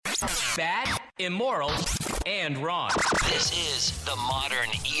Bad, immoral, and wrong. This is the Modern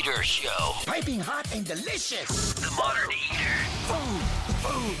Eater Show. Piping hot and delicious. The Modern Eater. Food,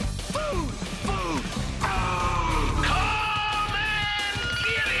 food, food, food, food. Come and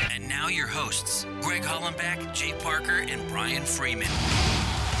get it! And now your hosts, Greg Hollenbeck, Jay Parker, and Brian Freeman.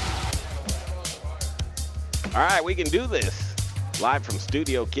 All right, we can do this. Live from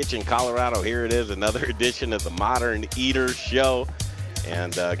Studio Kitchen, Colorado. Here it is, another edition of the Modern Eater Show.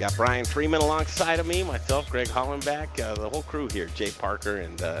 And got Brian Freeman alongside of me, myself, Greg Hollenbeck, the whole crew here, Jay Parker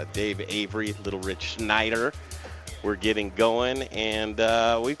and Dave Avery, Little Rich Schneider. We're getting going, and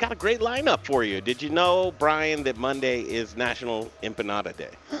we've got a great lineup for you. Did you know, Brian, that Monday is National Empanada Day?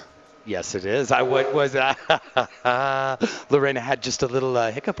 Yes, it is. Lorena had just a little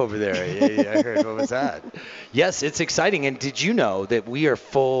hiccup over there. I heard. What was that? Yes, it's exciting. And did you know that we are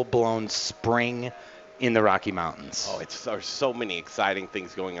full-blown spring in the Rocky Mountains? Oh, there's so many exciting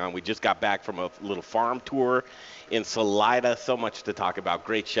things going on. We just got back from a little farm tour in Salida. So much to talk about.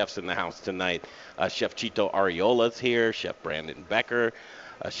 Great chefs in the house tonight. Chef Chito Arreola's here. Chef Brandon Becker.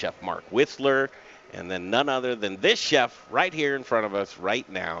 Chef Mark Whistler. And then none other than this chef right here in front of us right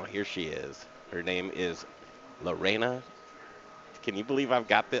now. Here she is. Her name is Lorena. Can you believe I've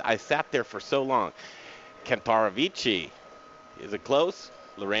got this? I sat there for so long. Cantarovici. Is it close?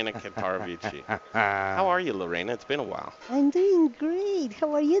 Lorena Cantarovici. How are you, Lorena? It's been a while. I'm doing great.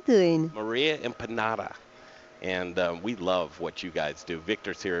 How are you doing? Maria Empanadas. And we love what you guys do.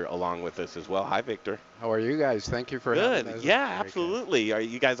 Victor's here along with us as well. Hi, Victor. How are you guys? Thank you for having us. Good. Yeah, absolutely. Are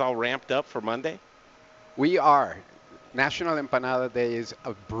you guys all ramped up for Monday? We are. National Empanada Day is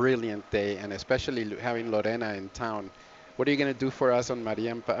a brilliant day, and especially having Lorena in town. What are you going to do for us on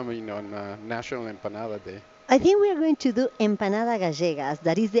National Empanada Day? I think we are going to do empanada gallegas.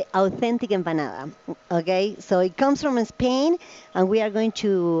 That is the authentic empanada. Okay, so it comes from Spain, and we are going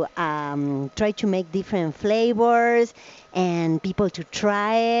to try to make different flavors and people to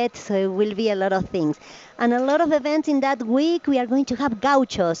try it. So it will be a lot of things. And a lot of events in that week. We are going to have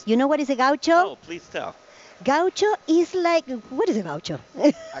gauchos. You know what is a gaucho? Oh, please tell. Gaucho is like, what is a gaucho?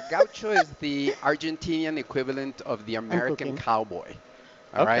 A gaucho is the Argentinian equivalent of the American cowboy.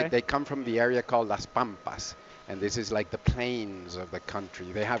 All right, they come from the area called Las Pampas, and this is like the plains of the country.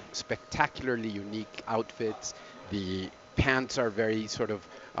 They have spectacularly unique outfits. The pants are very sort of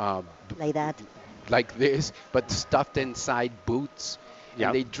like that, like this, but stuffed inside boots. Yep.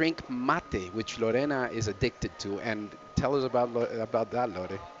 And they drink mate, which Lorena is addicted to. And tell us about that,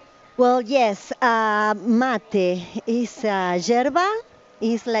 Lore. Well, yes, mate is yerba.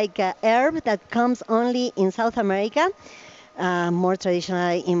 It's like a herb that comes only in South America. More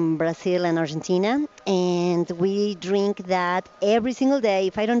traditional in Brazil and Argentina, and we drink that every single day.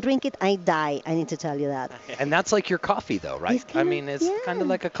 If I don't drink it, I die. I need to tell you that. And that's like your coffee, though, right? It's kind of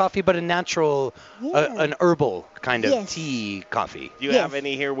like a coffee, but a natural, an herbal kind of tea coffee. Do you have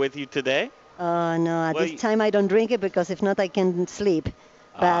any here with you today? Oh, no, at this time I don't drink it because if not, I can sleep.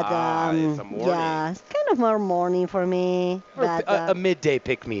 But it's a morning. yeah, it's kind of more morning for me. Or a midday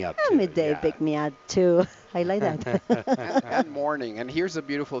pick-me-up. A midday pick-me-up, too. I like that. and morning. And here's the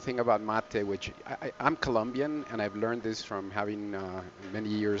beautiful thing about mate, which I'm Colombian, and I've learned this from having many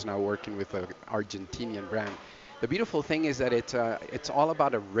years now working with an Argentinian brand. The beautiful thing is that it's all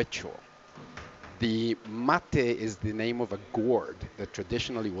about a ritual. The mate is the name of a gourd that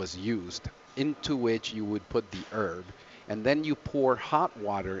traditionally was used, into which you would put the herb, and then you pour hot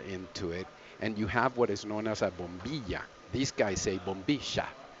water into it, and you have what is known as a bombilla. These guys say bombilla.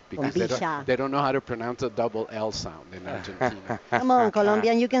 Because they don't know how to pronounce a double L sound in Argentina. Come on,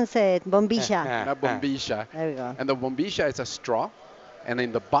 Colombian, you can say it. Bombilla. Una bombilla. There we go. And the bombilla is a straw, and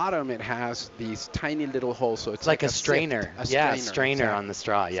in the bottom it has these tiny little holes. So it's like a strainer. A strainer on the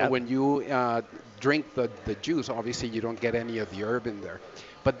straw. Yeah. So when you drink the juice, obviously you don't get any of the herb in there.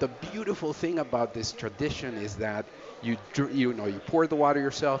 But the beautiful thing about this tradition is that you pour the water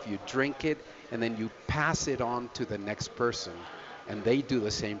yourself, you drink it, and then you pass it on to the next person. And they do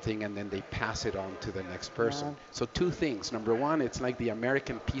the same thing, and then they pass it on to the next person. Yeah. So two things. Number one, it's like the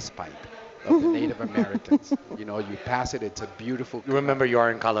American peace pipe of the Native Americans. You pass it. It's a beautiful. Remember, you are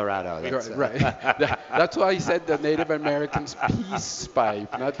in Colorado. Right. That's why I said the Native Americans' peace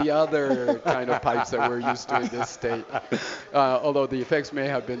pipe, not the other kind of pipes that we're used to in this state. Although the effects may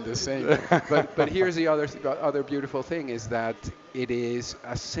have been the same. But here's the other beautiful thing is that it is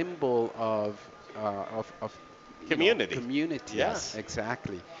a symbol of community. Community, yes,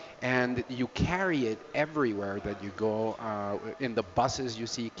 exactly. And you carry it everywhere that you go. In the buses, you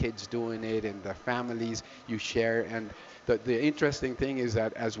see kids doing it. In the families, you share. And the interesting thing is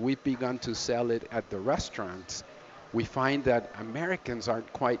that as we've begun to sell it at the restaurants, we find that Americans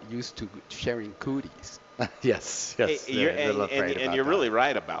aren't quite used to sharing cooties. Yes. Hey, you're, they're a little afraid and about you're that. really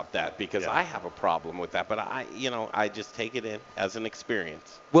right about that because Yeah. I have a problem with that, but I just take it in as an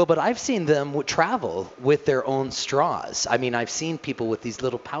experience. Well, but I've seen them travel with their own straws. I mean, I've seen people with these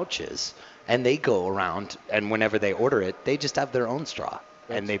little pouches, and they go around, and whenever they order it, they just have their own straw,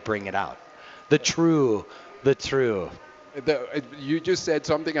 and they bring it out. The true. You just said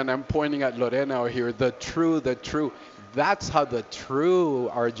something, and I'm pointing at Lorena here. The true. That's how the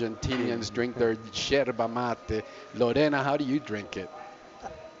true Argentinians drink their yerba mate. Lorena, how do you drink it?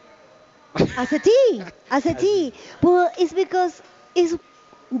 As a tea. Well, it's because it's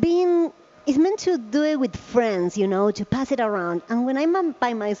meant to do it with friends, to pass it around. And when I'm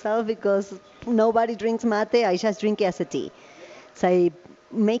by myself, because nobody drinks mate, I just drink it as a tea. So I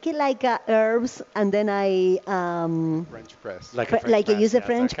make it like herbs, and then I French press. I use a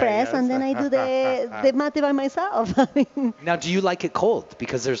French press, and then I do the mate by myself. Now, do you like it cold?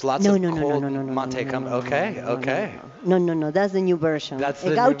 Because there's lots of cold mate coming. Okay. No. That's the new version. That's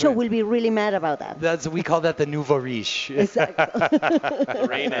The the gaucho new will be really mad about that. We call that the nouveau riche. Exactly.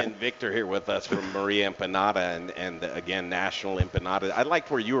 Lorena and Victor here with us from Maria Empanada and again, National Empanada. I liked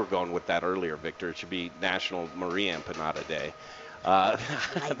where you were going with that earlier, Victor. It should be National Maria Empanada Day.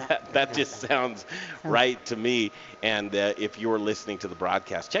 That just sounds right to me. And if you're listening to the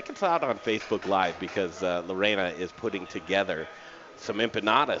broadcast, check us out on Facebook Live because Lorena is putting together some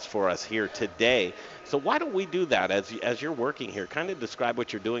empanadas for us here today. So why don't we do that as you're working here? Kind of describe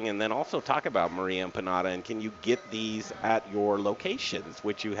what you're doing and then also talk about Maria Empanada. And can you get these at your locations,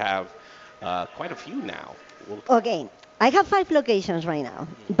 which you have quite a few now? Okay. I have 5 locations right now,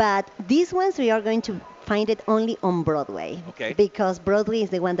 but these ones we are going to find it only on Broadway. Okay. Because Broadway is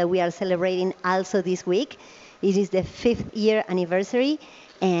the one that we are celebrating also this week. It is the 5th year anniversary,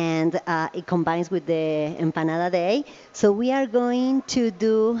 and it combines with the Empanada Day. So we are going to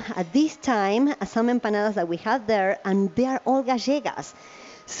do at this time some empanadas that we have there, and they are all gallegas.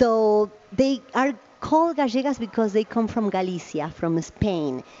 So they are called gallegas because they come from Galicia, from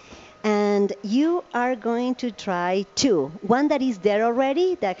Spain. And you are going to try 2. One that is there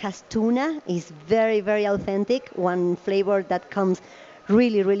already, that has tuna, is very, very authentic. One flavor that comes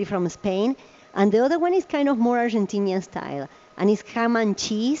really, really from Spain. And the other one is kind of more Argentinian style. And it's ham and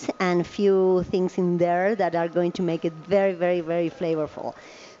cheese and few things in there that are going to make it very, very, very flavorful.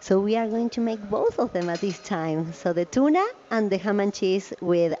 So we are going to make both of them at this time. So the tuna and the ham and cheese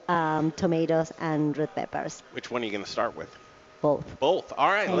with tomatoes and red peppers. Which one are you going to start with? Both. All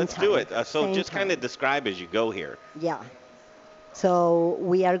right, Same let's time. do it. So Same just kind of time. describe as you go here. Yeah. So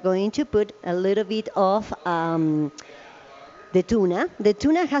we are going to put a little bit of the tuna. The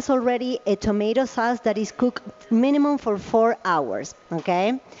tuna has already a tomato sauce that is cooked minimum for 4 hours,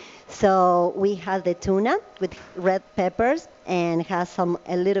 okay? So we have the tuna with red peppers and has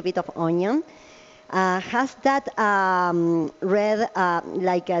a little bit of onion. Has that red,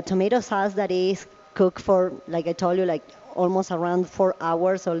 like a tomato sauce that is cooked for, like I told you, like almost around 4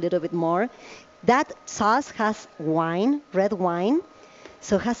 hours or a little bit more. That sauce has wine, red wine,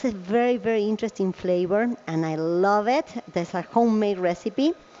 so it has a very, very interesting flavor, and I love it. There's a homemade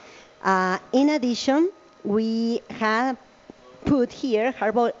recipe. In addition, we have put here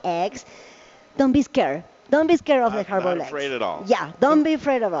hard-boiled eggs. Don't be scared. Don't be scared of the hard-boiled eggs. Not afraid at all. Yeah, don't be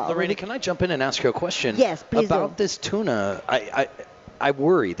afraid at all. Lorena, can I jump in and ask you a question? Yes, please do. About this tuna, I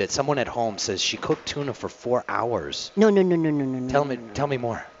worry that someone at home says she cooked tuna for 4 hours. No. Tell me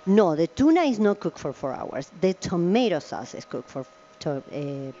more. No, the tuna is not cooked for 4 hours. The tomato sauce is cooked for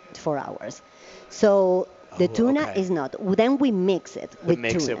 4 hours. So the tuna okay. is not. Then we mix it with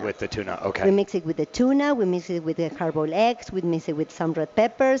tuna. Mix it with the tuna. Okay. We mix it with the tuna. We mix it with the hard-boiled eggs. We mix it with some red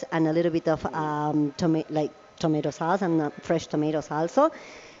peppers and a little bit of tomato sauce and fresh tomatoes also.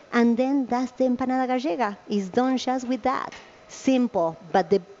 And then that's the empanada gallega. It's done just with that. Simple, but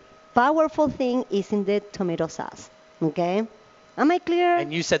the powerful thing is in the tomato sauce. Okay? Am I clear?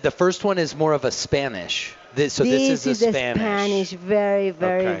 And you said the first one is more of a Spanish. This is the Spanish. Spanish, very,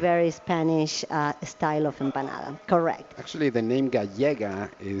 very, Okay. very Spanish style of empanada. Correct. Actually, the name Gallega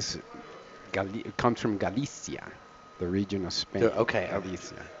comes from Galicia, the region of Spain. Okay.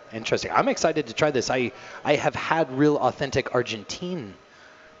 Galicia. Interesting. I'm excited to try this. I have had real authentic Argentine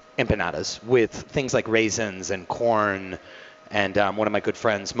empanadas with things like raisins and corn. And one of my good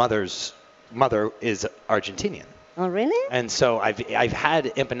friends' mother is Argentinian. Oh, really? And so I've had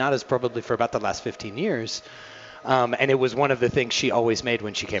empanadas probably for about the last 15 years. And it was one of the things she always made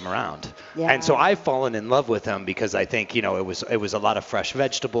when she came around. Yeah. And so I've fallen in love with them because I think, it was a lot of fresh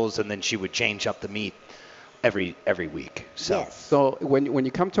vegetables, and then she would change up the meat every week. So Yes. So when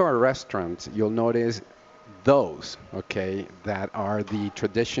you come to our restaurant, you'll notice those, okay, that are the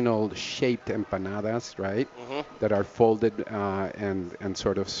traditional shaped empanadas, right? That are folded and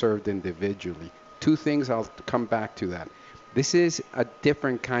sort of served individually. Two things, I'll come back to that. This is a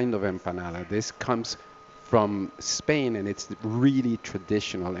different kind of empanada. This comes from Spain, and it's really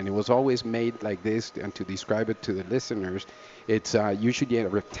traditional, and it was always made like this. And to describe it to the listeners, it's usually a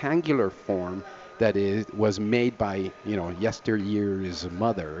rectangular form that was made by yesteryear's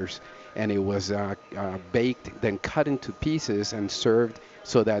mothers, and it was baked, then cut into pieces and served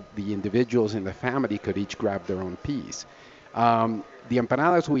so that the individuals in the family could each grab their own piece. The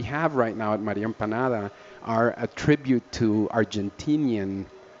empanadas we have right now at Maria Empanada are a tribute to Argentinian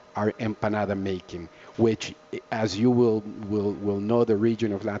empanada making, which, as you will know, the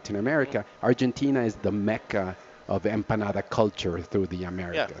region of Latin America, Argentina is the mecca of empanada culture through the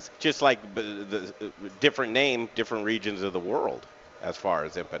Americas. Yeah, just like the different name, different regions of the world as far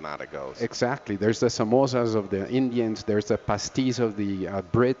as empanada goes. Exactly. There's the samosas of the Indians. There's the pastis of the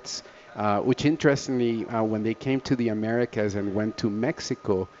Brits, which interestingly, when they came to the Americas and went to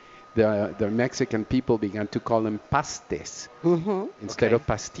Mexico, the Mexican people began to call them pastes instead of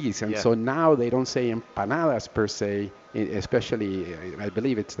pastis. And so now they don't say empanadas per se, especially, I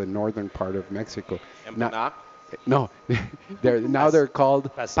believe it's the northern part of Mexico. Empanada? No, they're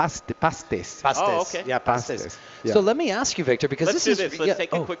called pastes. Oh, okay. Yeah, pastes. Yeah. So let me ask you, Victor, because Let's do this. Let's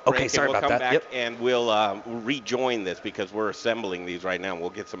take a quick break, okay, sorry and we'll about come that. back and we'll rejoin this because we're assembling these right now. We'll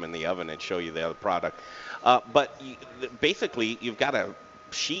get some in the oven and show you the other product. But basically, you've got a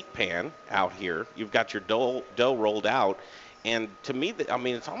sheet pan out here. You've got your dough rolled out, and to me,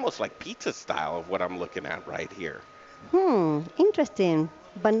 it's almost like pizza style of what I'm looking at right here. Interesting.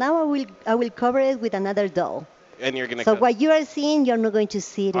 But now I will cover it with another dough. And you're gonna. So what you are seeing, you're not going to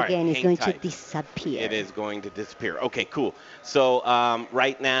see it All right, again. It's hang going tight. to disappear. It is going to disappear. Okay, cool. So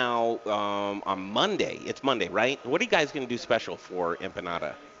right now on Monday, it's Monday, right? What are you guys going to do special for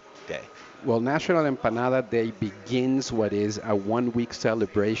Empanada Day? Well, National Empanada Day begins what is a 1-week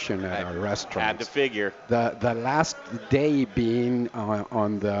celebration at our restaurants. Had to figure. The last day being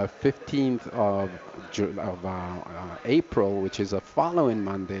on the 15th of April, which is a following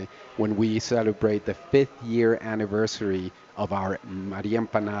Monday, when we celebrate the 5th year anniversary of our Maria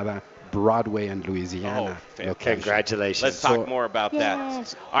Empanada Broadway and Louisiana location. Congratulations. Let's talk more about that.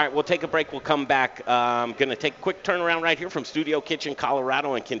 Yes. All right, we'll take a break. We'll come back. Going to take a quick turnaround right here from Studio Kitchen,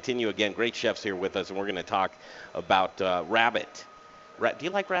 Colorado, and continue again. Great chefs here with us, and we're going to talk about rabbit. Do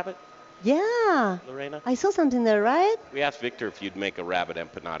you like rabbit, Yeah. Lorena? I saw something there, right? We asked Victor if you'd make a rabbit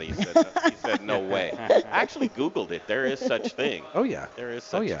empanada. He said no way. I actually Googled it. There is such thing. Oh, yeah. There is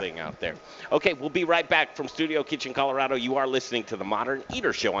such thing out there. Okay, we'll be right back from Studio Kitchen, Colorado. You are listening to the Modern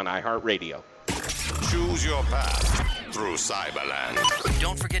Eater Show on iHeartRadio. Choose your path through Cyberland.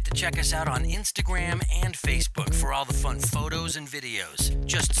 Don't forget to check us out on Instagram and Facebook for all the fun photos and videos.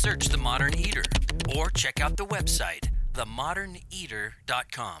 Just search The Modern Eater or check out the website,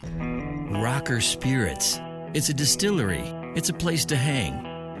 themoderneater.com. Rocker Spirits. It's a distillery. It's a place to hang.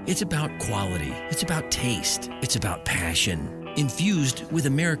 It's about quality. It's about taste. It's about passion. Infused with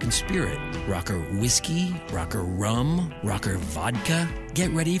American spirit. Rocker whiskey, rocker rum, rocker vodka.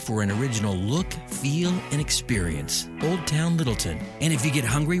 Get ready for an original look, feel, and experience. Old Town Littleton. And if you get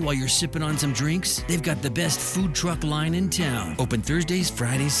hungry while you're sipping on some drinks, they've got the best food truck line in town. Open Thursdays,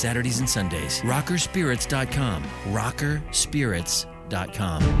 Fridays, Saturdays, and Sundays. Rockerspirits.com.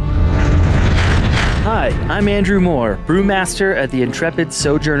 Rockerspirits.com. Hi, I'm Andrew Moore, brewmaster at the Intrepid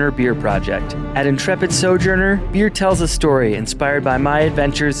Sojourner Beer Project. At Intrepid Sojourner, beer tells a story inspired by my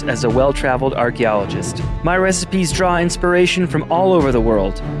adventures as a well-traveled archaeologist. My recipes draw inspiration from all over the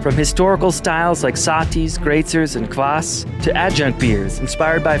world, from historical styles like satis, greitzers, and kvass, to adjunct beers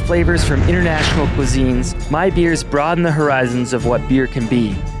inspired by flavors from international cuisines. My beers broaden the horizons of what beer can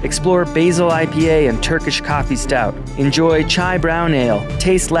be. Explore Basil IPA and Turkish Coffee Stout. Enjoy Chai Brown Ale.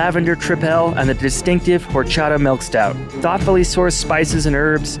 Taste Lavender Tripel and the distinctive Horchata Milk Stout. Thoughtfully sourced spices and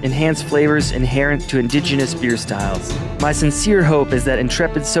herbs enhance flavors inherent to indigenous beer styles. My sincere hope is that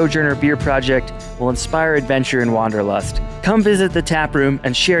Intrepid Sojourner Beer Project will inspire adventure and wanderlust. Come visit the tap room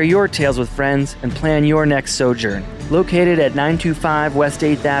and share your tales with friends and plan your next sojourn. Located at 925 West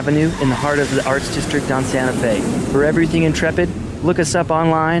 8th Avenue in the heart of the Arts District on Santa Fe. For everything Intrepid, look us up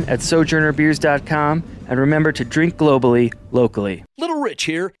online at sojournerbeers.com and remember to drink globally, locally. Little Rich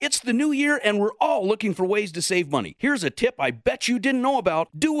here. It's the new year and we're all looking for ways to save money. Here's a tip I bet you didn't know about.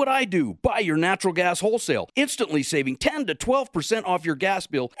 Do what I do. Buy your natural gas wholesale. Instantly saving 10 to 12% off your gas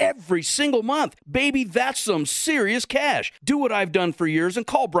bill every single month. Baby, that's some serious cash. Do what I've done for years and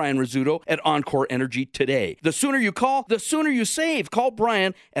call Brian Rizzuto at Encore Energy today. The sooner you call, the sooner you save. Call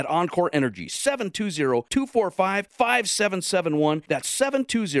Brian at Encore Energy. 720-245-5771. That's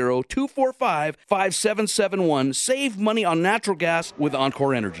 720-245-5771. Save money on natural gas with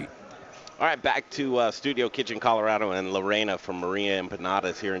Encore Energy. All right, back to Studio Kitchen Colorado and Lorena from Maria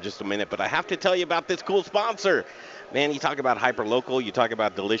Empanadas here in just a minute. But I have to tell you about this cool sponsor. Man, you talk about hyper-local, you talk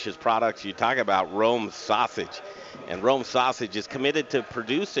about delicious products, you talk about Rome Sausage. And Rome Sausage is committed to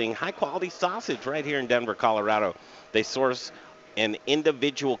producing high-quality sausage right here in Denver, Colorado. They source an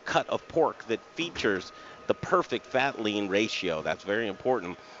individual cut of pork that features the perfect fat-lean ratio. That's very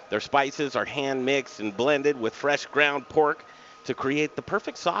important. Their spices are hand-mixed and blended with fresh ground pork to create the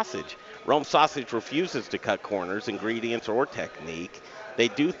perfect sausage. Rome Sausage refuses to cut corners, ingredients, or technique. They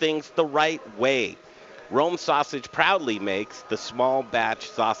do things the right way. Rome Sausage proudly makes the small batch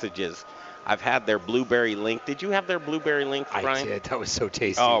sausages. I've had their blueberry link. Did you have their blueberry link, Brian? I did. That was so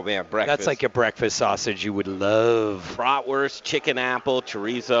tasty. Oh, man, breakfast. That's like a breakfast sausage you would love. Bratwurst, chicken apple,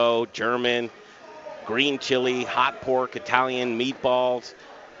 chorizo, German, green chili, hot pork, Italian meatballs,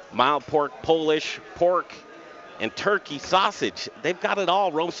 mild pork, Polish pork, and turkey sausage. They've got it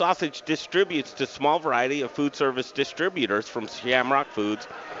all. Rome Sausage distributes to a small variety of food service distributors from Shamrock Foods,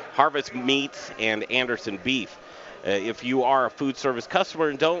 Harvest Meats, and Anderson Beef. If you are a food service customer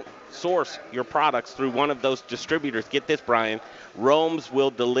and don't source your products through one of those distributors, get this, Brian, Rome's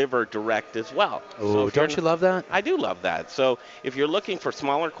will deliver direct as well. Oh, so don't you love that? I do love that. So if you're looking for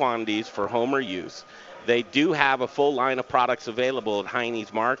smaller quantities for home or use, they do have a full line of products available at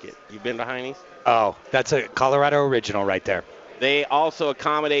Heine's Market. You've been to Heine's? Oh, that's a Colorado original right there. They also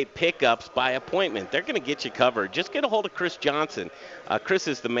accommodate pickups by appointment. They're going to get you covered. Just get a hold of Chris Johnson. Chris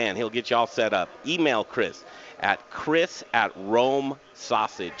is the man. He'll get you all set up. Email Chris at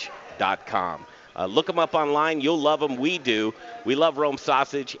chris@romesausage.com. Look them up online. You'll love them. We do. We love Rome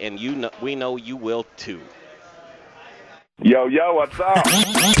Sausage, and we know you will too. Yo, what's up?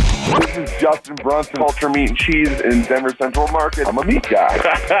 This is Justin Brunson, Culture Meat and Cheese in Denver Central Market. I'm a meat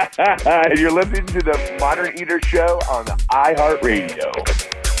guy. And you're listening to the Modern Eater Show on the iHeartRadio.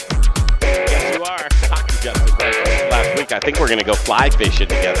 Yes, you are. Talking to Justin Brunson last week. I think we're going to go fly fishing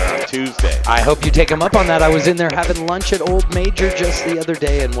together on Tuesday. I hope you take him up on that. I was in there having lunch at Old Major just the other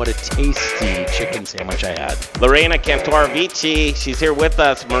day, and what a tasty chicken sandwich I had. Lorena Cantarovici, she's here with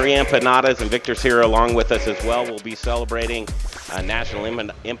us. Maria Empanadas and Victor's here along with us as well. We'll be celebrating National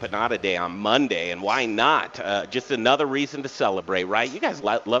Empanada Day on Monday, and why not? Just another reason to celebrate, right? You guys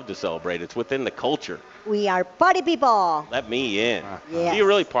love to celebrate. It's within the culture. We are party people. Let me in. Yes. Do you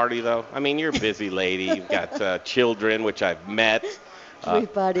really party, though? I mean, you're a busy lady. You've got children, which I've met. We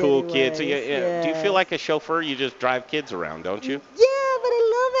party cool anyways. kids. So Yes. Do you feel like a chauffeur? You just drive kids around, don't you? Yeah, but I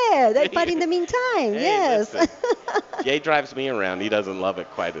love it. I party in the meantime. Hey, yes. listen. Jay drives me around. He doesn't love it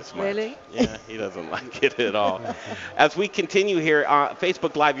quite as much. Really? Yeah, he doesn't like it at all. As we continue here,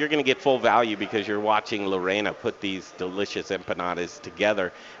 Facebook Live, you're going to get full value because you're watching Lorena put these delicious empanadas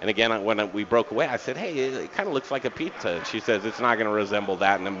together. And again, when we broke away, I said, hey, it kind of looks like a pizza. And she says it's not going to resemble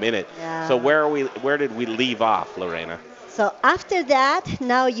that in a minute. Yeah. So where did we leave off, Lorena? So after that,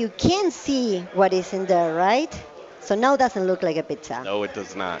 now you can see what is in there, right? So now it doesn't look like a pizza. No, it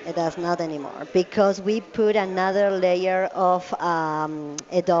does not. It does not anymore because we put another layer of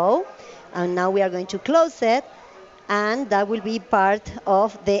a dough, and now we are going to close it, and that will be part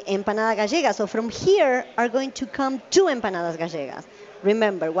of the empanada gallega. So from here are going to come two empanadas gallegas.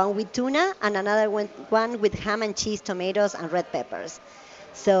 Remember, one with tuna and another one with ham and cheese, tomatoes, and red peppers.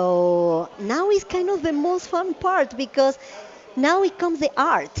 So now is kind of the most fun part because now it comes the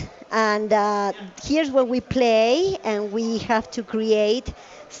art. And here's where we play, and we have to create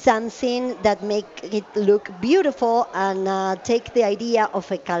something that make it look beautiful and take the idea of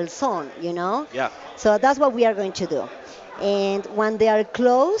a calzone, you know? Yeah. So that's what we are going to do. And when they are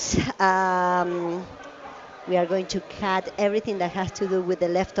closed, we are going to cut everything that has to do with the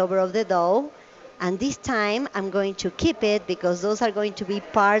leftover of the dough. And this time I'm going to keep it because those are going to be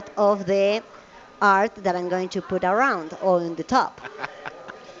part of the art that I'm going to put around or on the top.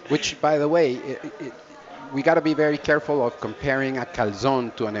 Which, by the way, we got to be very careful of comparing a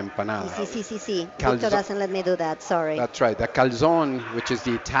calzone to an empanada. Sí. Victor doesn't let me do that, sorry. That's right. The calzone, which is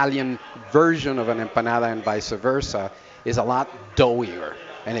the Italian version of an empanada and vice versa, is a lot doughier.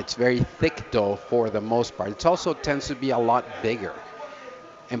 And it's very thick dough for the most part. It also tends to be a lot bigger.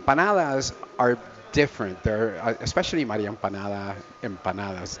 Empanadas are different. They're especially Maria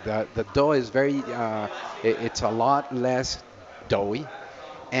Empanadas. The dough is very, it's a lot less doughy,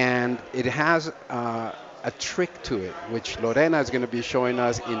 and it has a trick to it, which Lorena is going to be showing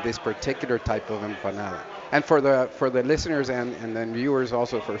us in this particular type of empanada. And for the listeners and then viewers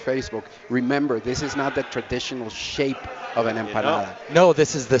also for Facebook, remember, this is not the traditional shape of an empanada. No,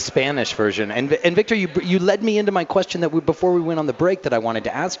 this is the Spanish version. And Victor, you led me into my question that before we went on the break that I wanted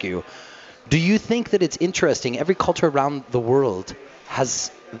to ask you. Do you think that it's interesting? Every culture around the world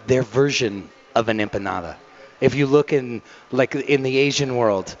has their version of an empanada. If you look in the Asian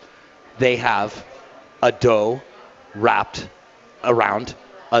world, they have a dough wrapped around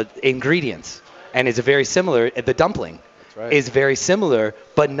ingredients. And it's very similar. The dumpling is very similar,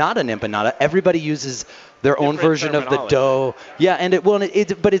 but not an empanada. Everybody uses their own version of the dough. Yeah, and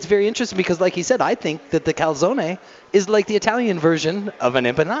but it's very interesting because, like he said, I think that the calzone is like the Italian version of an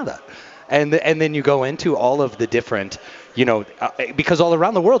empanada. And then you go into all of the different, because all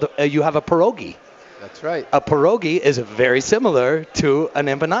around the world you have a pierogi. That's right. A pierogi is very similar to an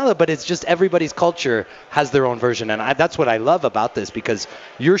empanada, but it's just everybody's culture has their own version. And that's what I love about this, because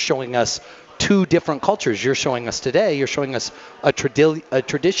you're showing us two different cultures. You're showing us a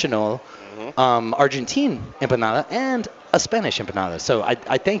traditional Argentine empanada and a Spanish empanada. So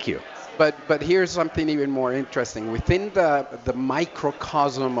I thank you. But here's something even more interesting. Within the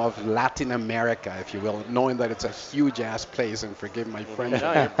microcosm of Latin America, if you will, knowing that it's a huge-ass place, and forgive my French,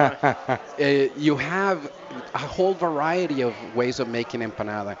 you have a whole variety of ways of making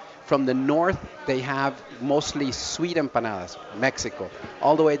empanada. From the north, they have mostly sweet empanadas, Mexico,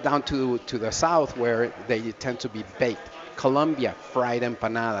 all the way down to the south, where they tend to be baked. Colombia, fried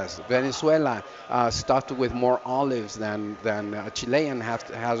empanadas. Venezuela, stuffed with more olives than Chilean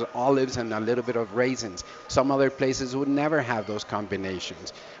has olives and a little bit of raisins. Some other places would never have those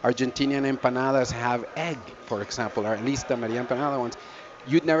combinations. Argentinian empanadas have egg, for example, or at least the Maria Empanada ones.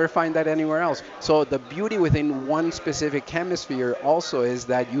 You'd never find that anywhere else. So the beauty within one specific hemisphere also is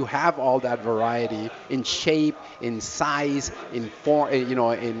that you have all that variety in shape, in size, in form,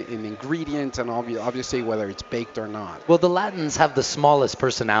 in ingredients, and obviously whether it's baked or not. Well, the Latins have the smallest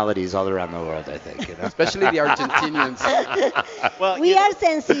personalities all around the world, I think. Especially the Argentinians. Well, we are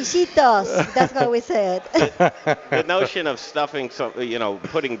sencillitos. That's what we said. The notion of stuffing,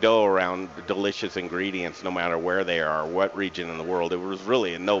 putting dough around delicious ingredients, no matter where they are, what region in the world, it was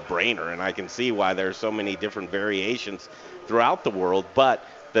really a no-brainer, and I can see why there's so many different variations throughout the world, but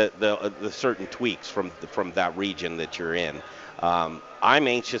the certain tweaks from that region that you're in. I'm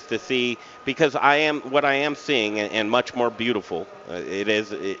anxious to see, because what I am seeing, and much more beautiful.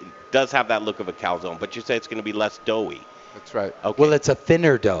 It does have that look of a calzone, but you say it's going to be less doughy. That's right. Okay. Well, it's a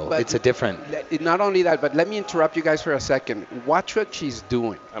thinner dough. But it's a different. Not only that, but let me interrupt you guys for a second. Watch what she's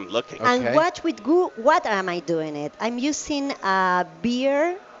doing. I'm looking. Okay. And watch what am I doing it? I'm using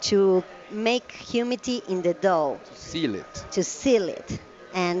beer to make humidity in the dough. To seal it.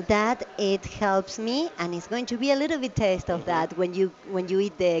 And that it helps me, and it's going to be a little bit taste of that when you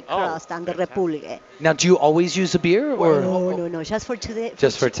eat the crust and the repulgue. Now, do you always use a beer, or no, just for today.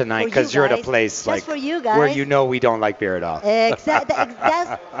 Just for tonight, because you're at a place just for you guys, where we don't like beer at all. Exactly.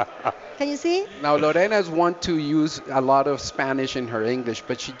 Can you see? Now, Lorena's want to use a lot of Spanish in her English,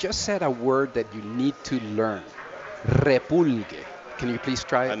 but she just said a word that you need to learn: repulgue. Can you please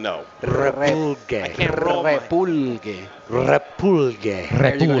try it? No. Repulgue. I can't roll. Repulgue.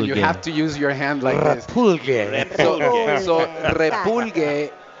 Repulgue. You have to use your hand like this. Repulgue. So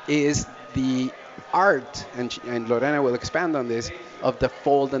repulgue is the art, and Lorena will expand on this, of the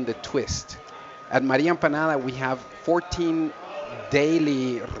fold and the twist. At Maria Empanada, we have 14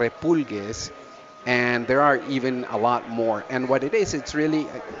 daily repulgues, and there are even a lot more. And what it is, it's really,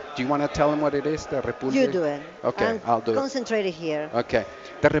 do you want to tell them what it is, the repulgue? You do it. Okay, I'll do it. Concentrated here. Okay.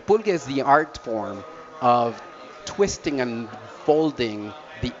 The repulgue is the art form of twisting and folding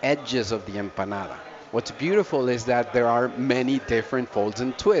the edges of the empanada. What's beautiful is that there are many different folds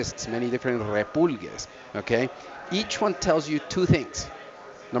and twists, many different repulgues, okay? Each one tells you two things.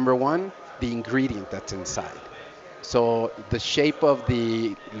 Number one, the ingredient that's inside. So the shape of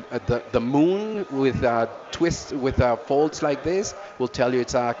the moon with twists, with folds like this, will tell you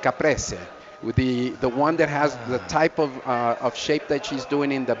it's a caprese. With the one that has the type of shape that she's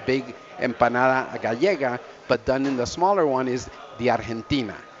doing in the big empanada gallega, but done in the smaller one, is the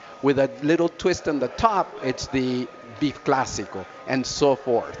Argentina. With a little twist on the top, it's the beef clásico, and so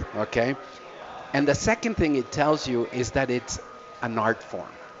forth, okay? And the second thing it tells you is that it's an art form.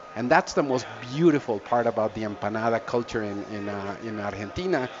 And that's the most beautiful part about the empanada culture in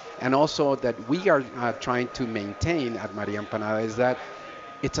Argentina, and also that we are trying to maintain at Maria Empanada, is that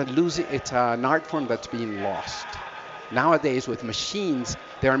it's an art form that's being lost. Nowadays, with machines,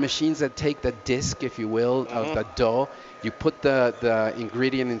 there are machines that take the disc, if you will, of the dough. You put the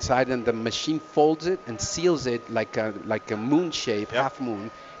ingredient inside, and the machine folds it and seals it like a moon shape, half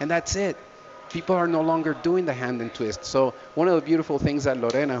moon, and that's it. People are no longer doing the hand and twist. So one of the beautiful things that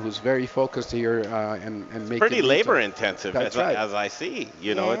Lorena, who's very focused here and making pretty labor intensive, that's as I see.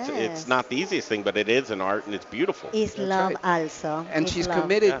 You know, it's not the easiest thing, but it is an art and it's beautiful. It's love also. And she's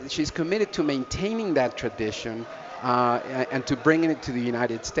committed. Yeah. She's committed to maintaining that tradition. And to bringing it to the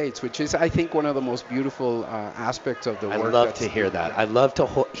United States, which is, I think, one of the most beautiful aspects of the work. I love to hear that. I love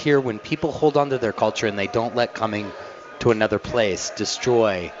to hear when people hold on to their culture and they don't let coming to another place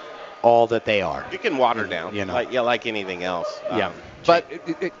destroy all that they are. You can water down, you know, like anything else. But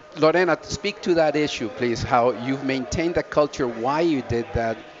Lorena, speak to that issue, please. How you've maintained the culture, why you did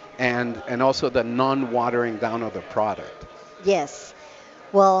that, and also the non-watering down of the product. Yes.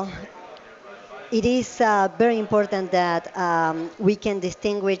 Well, it is very important that we can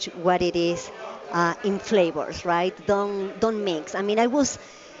distinguish what it is in flavors, right? Don't mix. I mean, I was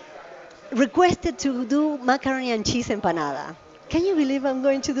requested to do macaroni and cheese empanada. Can you believe I'm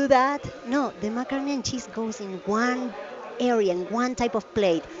going to do that? No, the macaroni and cheese goes in one area, in one type of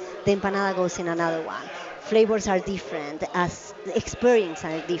plate. The empanada goes in another one. Flavors are different, as experiences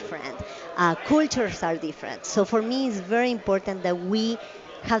are different, cultures are different. So for me, it's very important that we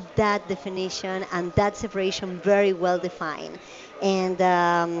have that definition and that separation very well defined, and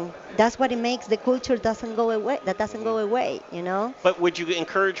that's what it makes the culture doesn't go away. You know. But would you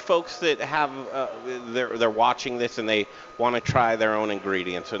encourage folks that have they're watching this and they want to try their own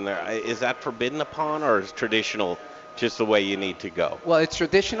ingredients, and is that forbidden upon, or is traditional just the way you need to go? Well, it's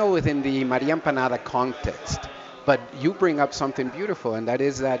traditional within the Maria Empanada context. But you bring up something beautiful, and that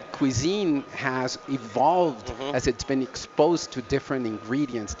is that cuisine has evolved as it's been exposed to different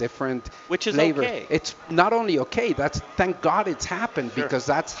ingredients, different flavors. Okay. It's not only okay, thank God it's happened, because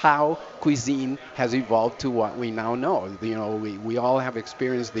that's how cuisine has evolved to what we now know. You know, we all have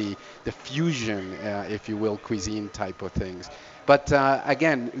experienced the fusion, if you will, cuisine type of things. But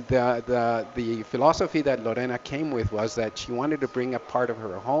again, the philosophy that Lorena came with was that she wanted to bring a part of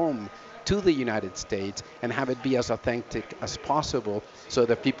her home to the United States and have it be as authentic as possible, so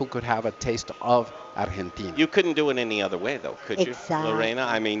that people could have a taste of Argentina. You couldn't do it any other way, though, could you, Exactly. Lorena?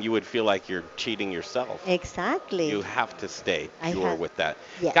 I mean, you would feel like you're cheating yourself. Exactly. You have to stay pure with that.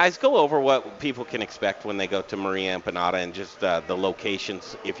 Yes. Guys, go over what people can expect when they go to Maria Empanada, and just the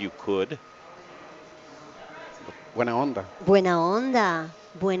locations, if you could. Buena onda. Buena onda.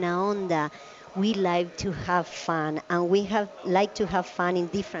 Buena onda. We like to have fun, and we like to have fun in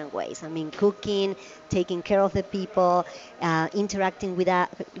different ways. I mean, cooking, taking care of the people, interacting with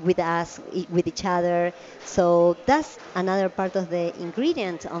us, with each other. So that's another part of the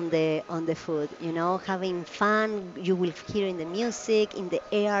ingredient on the food. You know, having fun. You will hear in the music, in the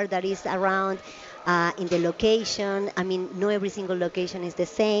air that is around. In the location. I mean, not every single location is the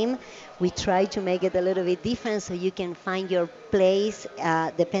same. We try to make it a little bit different, so you can find your place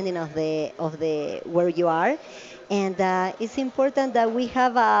depending of the where you are. And it's important that we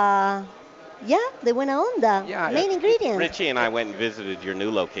have the buena onda, main ingredients. Richie and I went and visited your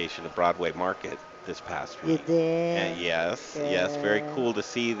new location at Broadway Market this past week. You did? And yes, very cool to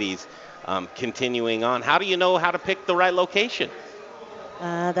see these continuing on. How do you know how to pick the right location?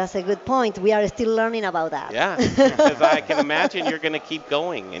 That's a good point. We are still learning about that. Yeah, because I can imagine you're going to keep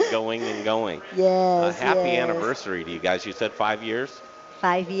going and going and going. Yes. Happy anniversary to you guys. You said 5 years?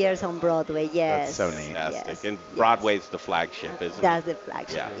 5 years on Broadway, yes. That's so neat. Fantastic. Yes. And Broadway's the flagship, isn't it? That's the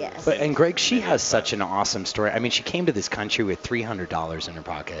flagship, yes. And Greg, she has such an awesome story. I mean, she came to this country with $300 in her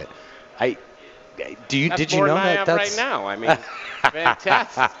pocket. Did you know that? That's more than I have right now. I mean,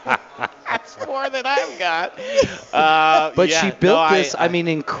 fantastic. That's more than I've got. But she built this,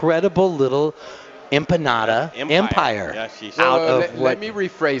 incredible little empanada empire. Yeah, let me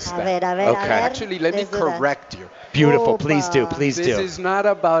rephrase that. Actually, let me correct you. Beautiful. Please do. This is not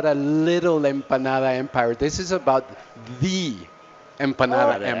about a little empanada empire. This is about the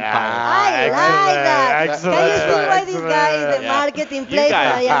empanada empire. I like that. Excellent. Can you see why this guy is the marketing place for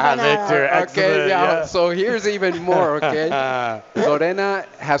empanada? Victor, excellent. So here's even more, okay? Lorena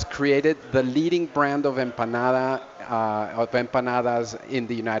has created the leading brand of empanadas in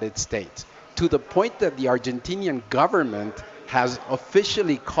the United States, to the point that the Argentinian government has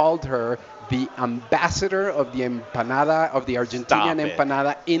officially called her the ambassador of the empanada, of the Argentinian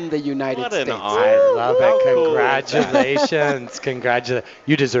empanada in the United States. I love it. Congratulations.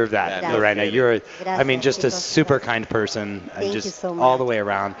 You deserve that, Lorena. You're, just a super kind person. Thank you so much. All the way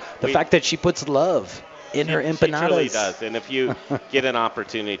around. The fact that she puts love in her empanadas. She truly does. And if you get an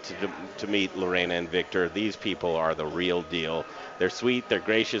opportunity to meet Lorena and Victor, these people are the real deal. They're sweet, they're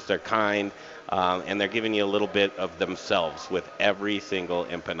gracious, they're kind, and they're giving you a little bit of themselves with every single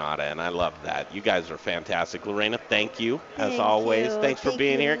empanada, and I love that. You guys are fantastic. Lorena, thank you, as always. Thanks for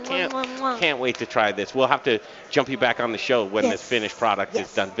being here. Can't wait to try this. We'll have to jump you back on the show when this finished product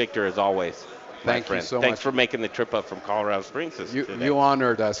is done. Victor, as always. Thank you so much. Thanks for making the trip up from Colorado Springs today. You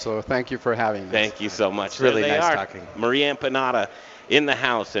honored us, so thank you for having us. Thank you so much. It's really nice talking. Maria Empanada in the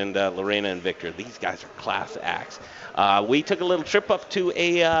house, and Lorena and Victor. These guys are class acts. We took a little trip up to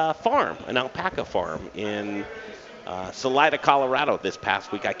a farm, an alpaca farm in Salida, Colorado this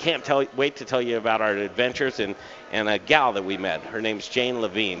past week. I can't wait to tell you about our adventures and a gal that we met. Her name's Jane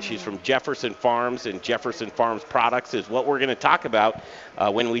Levine. She's from Jefferson Farms, and Jefferson Farms Products is what we're going to talk about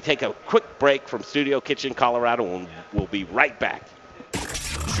when we take a quick break from Studio Kitchen, Colorado, and we'll be right back.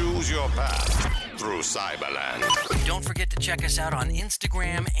 Choose your path through Cyberland. Don't forget to check us out on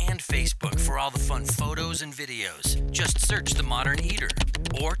Instagram and Facebook for all the fun photos and videos. Just search The Modern Eater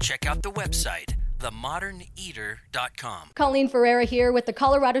or check out the website, themoderneater.com. Colleen Ferreira here with the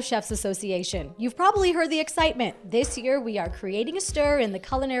Colorado Chefs Association. You've probably heard the excitement. This year we are creating a stir in the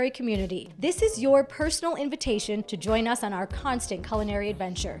culinary community. This is your personal invitation to join us on our constant culinary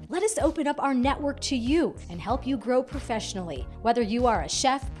adventure. Let us open up our network to you and help you grow professionally. Whether you are a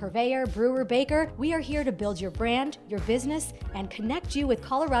chef, purveyor, brewer, baker, we are here to build your brand, your business, and connect you with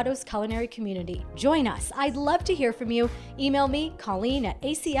Colorado's culinary community. Join us. I'd love to hear from you. Email me, Colleen at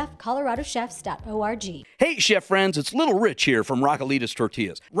acfcoloradochefs.org. Hey, chef friends, it's Little Rich here from Raquelitas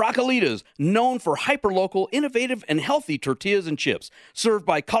Tortillas. Raquelitas, known for hyper-local, innovative, and healthy tortillas and chips, served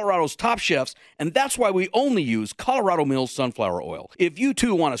by Colorado's top chefs, and that's why we only use Colorado Mills sunflower oil. If you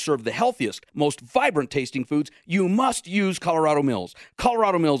too want to serve the healthiest, most vibrant-tasting foods, you must use Colorado Mills.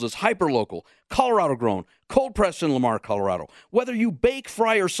 Colorado Mills is hyper-local, Colorado-grown, cold-pressed in Lamar, Colorado. Whether you bake,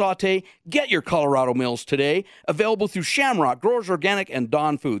 fry, or saute, get your Colorado Mills today. Available through Shamrock, Growers Organic, and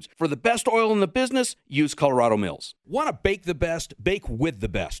Dawn Foods. For the best oil in the business, use Colorado Mills. Want to bake the best? Bake with the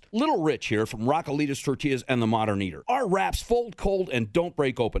best. Little Rich here from Raquelitas Tortillas and The Modern Eater. Our wraps fold cold and don't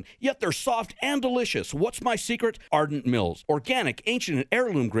break open, yet they're soft and delicious. What's my secret? Ardent Mills. Organic, ancient, and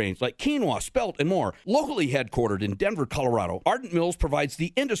heirloom grains like quinoa, spelt, and more. Locally headquartered in Denver, Colorado, Ardent Mills provides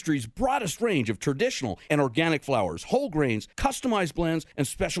the industry's broadest range of traditional and organic flours, whole grains, customized blends, and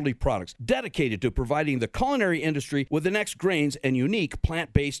specialty products dedicated to providing the culinary industry with the next grains and unique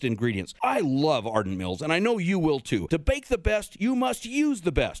plant-based ingredients. I love Ardent Mills, and I know you will too. To bake the best, you must use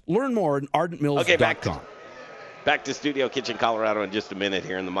the best. Learn more at ardentmills.com. Back to Studio Kitchen, Colorado in just a minute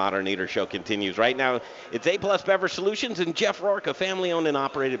here, and the Modern Eater Show continues. Right now, it's A-Plus Beverage Solutions and Jeff Rourke, a family-owned and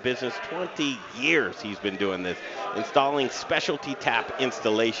operated business. 20 years he's been doing this, installing specialty tap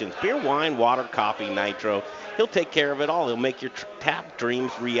installations. Beer, wine, water, coffee, nitro. He'll take care of it all. He'll make your tap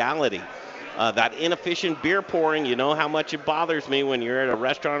dreams reality. That inefficient beer pouring, you know how much it bothers me when you're at a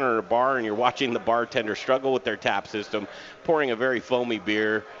restaurant or a bar and you're watching the bartender struggle with their tap system, pouring a very foamy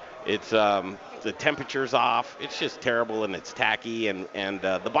beer. It's the temperature's off. It's just terrible, and it's tacky. And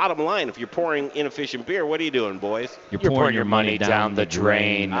the bottom line, if you're pouring inefficient beer, what are you doing, boys? You're pouring your money down the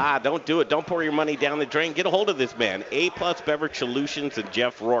drain. Don't do it. Don't pour your money down the drain. Get a hold of this man, A-Plus Beverage Solutions and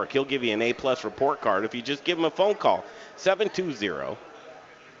Jeff Rourke. He'll give you an A-Plus report card if you just give him a phone call,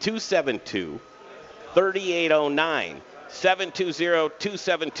 720-272-3809.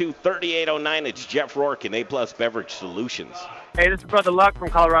 720-272-3809. It's Jeff Rourke and A-Plus Beverage Solutions. Hey, this is Brother Luck from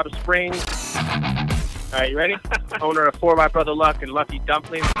Colorado Springs. All right, you ready? Owner of 4 by Brother Luck and Lucky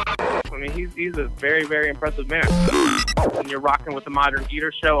Dumplings. I mean, he's a very, very impressive man. And you're rocking with the Modern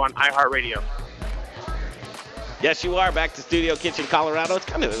Eater Show on iHeartRadio. Yes, you are. Back to Studio Kitchen, Colorado. It's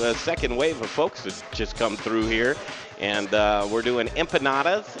kind of a second wave of folks that just come through here. And we're doing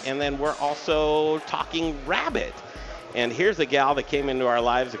empanadas, and then we're also talking rabbit. And here's a gal that came into our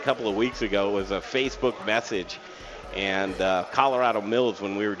lives a couple of weeks ago. It was a Facebook message. And Colorado Mills,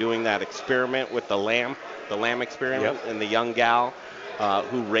 when we were doing that experiment with the lamb experiment, and the young gal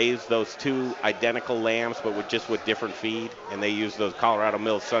who raised those 2 identical lambs, but with different feed, and they used those Colorado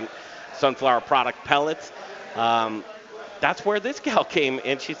Mills sunflower product pellets. That's where this gal came,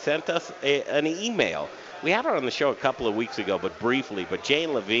 and she sent us an email. We had her on the show a couple of weeks ago, but briefly. But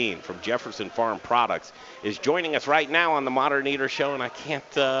Jane Levine from Jefferson Farms Products is joining us right now on the Modern Eater Show, and I can't.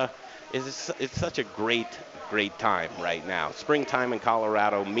 It's such a great time right now. Springtime in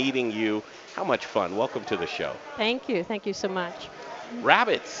Colorado, meeting you. How much fun. Welcome to the show. Thank you. Thank you so much.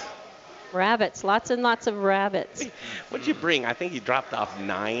 Rabbits. Lots and lots of rabbits. What'd you bring? I think you dropped off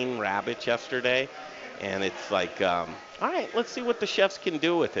 9 rabbits yesterday, and it's like, all right, let's see what the chefs can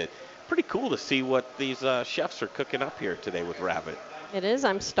do with it. pretty cool to see what these chefs are cooking up here today with rabbit. It is.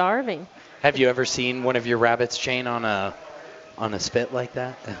 I'm starving. Have you ever seen one of your rabbits, Jane, on a spit like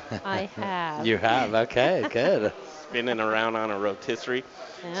that? I have. You have. Okay, good. Spinning around on a rotisserie.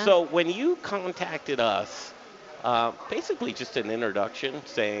 Yeah. So when you contacted us, basically just an introduction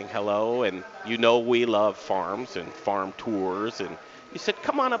saying hello, and you know we love farms and farm tours, and you said,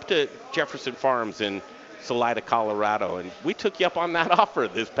 come on up to Jefferson Farms in Salida, Colorado, and we took you up on that offer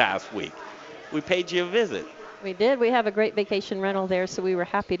this past week. We paid you a visit. We did. We have a great vacation rental there, so we were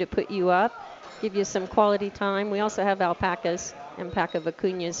happy to put you up, give you some quality time. We also have alpacas and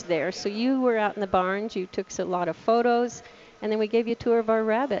vicuñas there. So you were out in the barns. You took a lot of photos, and then we gave you a tour of our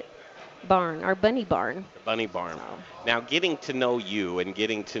rabbit barn, our bunny barn. The bunny barn. Now, getting to know you and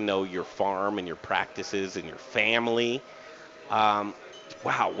getting to know your farm and your practices and your family,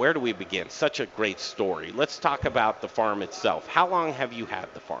 wow, where do we begin? Such a great story. Let's talk about the farm itself. How long have you had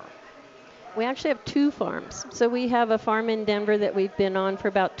the farm? We actually have 2 farms. So we have a farm in Denver that we've been on for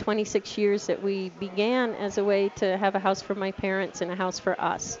about 26 years that we began as a way to have a house for my parents and a house for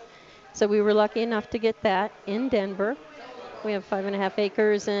us. So we were lucky enough to get that in Denver. We have 5.5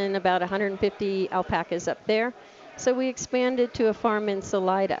 acres and about 150 alpacas up there. So we expanded to a farm in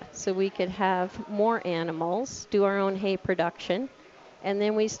Salida so we could have more animals, do our own hay production. And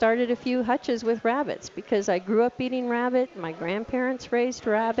then we started a few hutches with rabbits because I grew up eating rabbit. My grandparents raised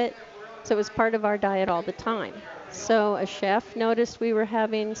rabbit. So it was part of our diet all the time. So a chef noticed we were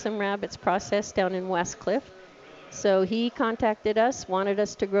having some rabbits processed down in Westcliff. So he contacted us, wanted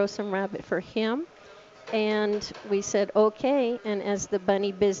us to grow some rabbit for him. And we said, okay. And as the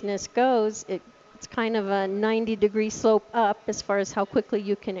bunny business goes, it's kind of a 90-degree slope up as far as how quickly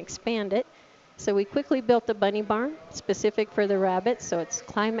you can expand it. So we quickly built a bunny barn specific for the rabbits. So it's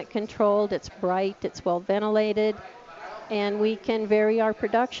climate controlled, it's bright, it's well ventilated. And we can vary our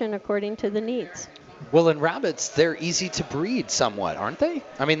production according to the needs. Well, in rabbits, they're easy to breed somewhat, aren't they?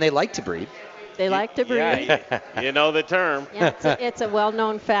 I mean, they like to breed. They like to breed. Yeah, you know the term. Yeah, it's a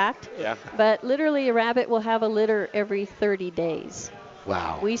well-known fact. Yeah. But literally, a rabbit will have a litter every 30 days.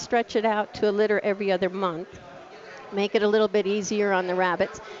 Wow. We stretch it out to a litter every other month, make it a little bit easier on the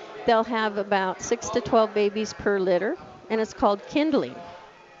rabbits. They'll have about 6 to 12 babies per litter, and it's called kindling.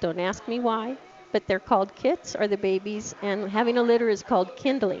 Don't ask me why. But they're called kits, or the babies, and having a litter is called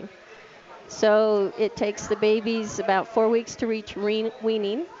kindling. So it takes the babies about 4 weeks to reach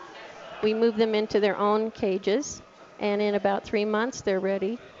weaning. We move them into their own cages, and in about 3 months they're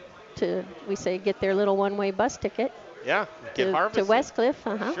ready to, we say, get their little one-way bus ticket. Yeah, get to harvested.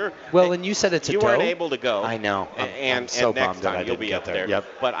 Westcliff, Sure. Well, and you said it's a You doe. weren't able to go. I know. I'm so and next bummed that I time you'll didn't be get up there. there. Yep.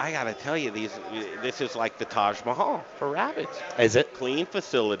 But I got to tell you, this is like the Taj Mahal for rabbits. Is it? Clean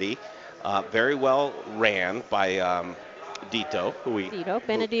facility, very well ran by Dito,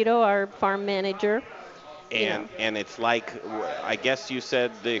 Benedito, our farm manager. And it's like, I guess you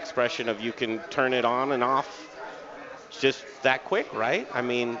said the expression of you can turn it on and off just that quick, right? I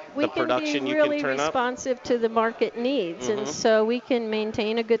mean, the production you can turn up. We can be really responsive to the market needs, and so we can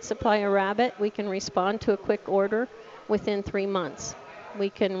maintain a good supply of rabbit. We can respond to a quick order within 3 months. We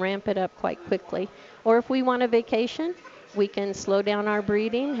can ramp it up quite quickly. Or if we want a vacation, we can slow down our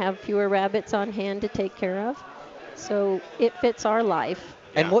breeding, have fewer rabbits on hand to take care of. So it fits our life.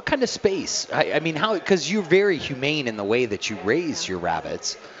 And what kind of space? I mean, how? Because you're very humane in the way that you raise your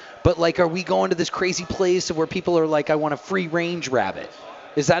rabbits. But, like, are we going to this crazy place where people are like, I want a free-range rabbit?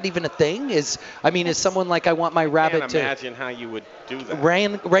 Is that even a thing? Is someone like, I want my rabbit to... imagine how you would do that.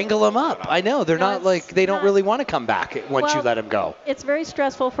 Wrangle them up. I know. They're not like, they don't really want to come back once you let them go. It's very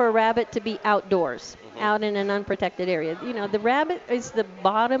stressful for a rabbit to be outdoors, out in an unprotected area. You know, the rabbit is the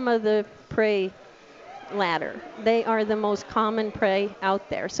bottom of the prey ladder. They are the most common prey out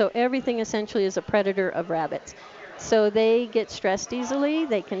there. So everything essentially is a predator of rabbits. So they get stressed easily.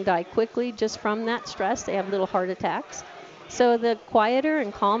 They can die quickly just from that stress. They have little heart attacks. So the quieter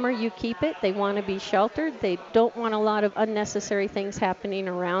and calmer you keep it, they want to be sheltered. They don't want a lot of unnecessary things happening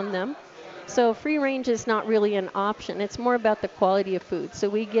around them. So free range is not really an option. It's more about the quality of food. So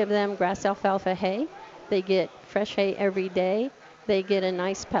we give them grass alfalfa hay. They get fresh hay every day. They get a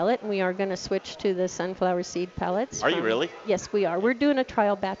nice pellet, and we are going to switch to the sunflower seed pellets. Are you really? Yes, we are. We're doing a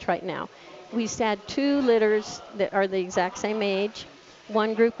trial batch right now. We had 2 litters that are the exact same age.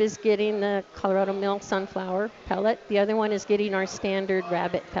 One group is getting the Colorado Mill sunflower pellet. The other one is getting our standard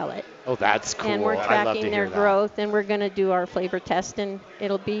rabbit pellet. Oh, that's cool. And we're I'd love tracking to their hear that. growth, and we're going to do our flavor test, and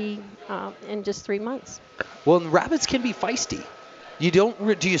it'll be in just 3 months. Well, and rabbits can be feisty. You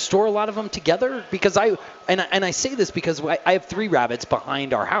don't? Do you store a lot of them together? Because I say this because I have 3 rabbits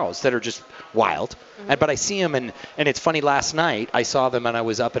behind our house that are just wild. But I see them, and it's funny. Last night I saw them, and I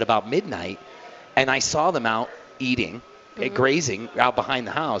was up at about midnight, and I saw them out eating, grazing out behind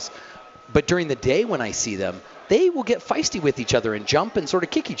the house. But during the day when I see them, they will get feisty with each other and jump and sort of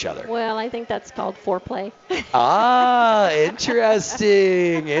kick each other. Well, I think that's called foreplay.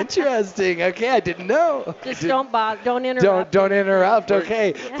 Interesting. Okay, I didn't know. Just don't interrupt. Don't interrupt.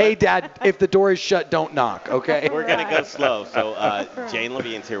 Okay. Hey, Dad, if the door is shut, don't knock. Okay. We're gonna go slow. So Jane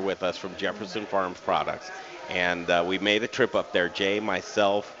Levine's here with us from Jefferson Farms Products, and we made a trip up there. Jay,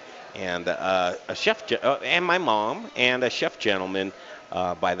 myself, and a chef, and my mom, and a chef gentleman.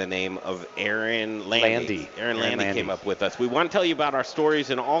 By the name of Aaron Landy. Aaron Landy came up with us. We want to tell you about our stories,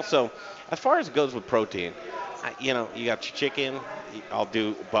 and also, as far as it goes with protein, you got your chicken. I'll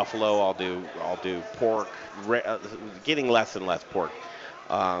do buffalo. I'll do pork. Getting less and less pork.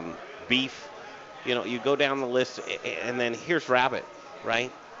 Beef. You go down the list, and then here's rabbit, right?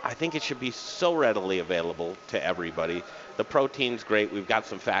 I think it should be so readily available to everybody. The protein's great. We've got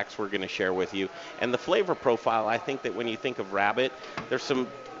some facts we're going to share with you. And the flavor profile, I think that when you think of rabbit, there's some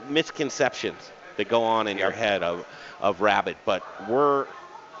misconceptions that go on in your head of rabbit. But we're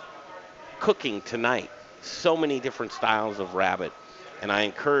cooking tonight so many different styles of rabbit. And I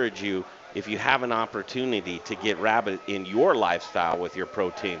encourage you, if you have an opportunity to get rabbit in your lifestyle with your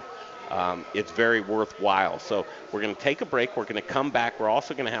protein, it's very worthwhile. So we're going to take a break. We're going to come back. We're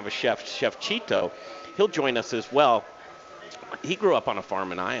also going to have a Chef Chito. He'll join us as well. He grew up on a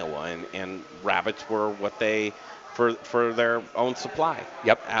farm in Iowa, and rabbits were what they, for their own supply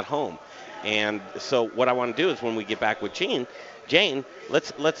at home. And so what I want to do is when we get back with Jane,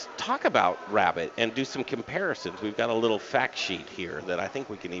 let's talk about rabbit and do some comparisons. We've got a little fact sheet here that I think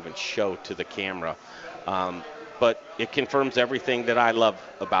we can even show to the camera. But it confirms everything that I love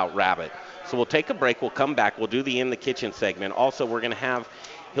about rabbit. So we'll take a break. We'll come back. We'll do the In the Kitchen segment. Also, we're going to have,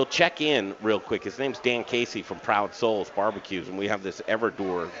 he'll check in real quick. His name's Dan Casey from Proud Souls Barbecues, and we have this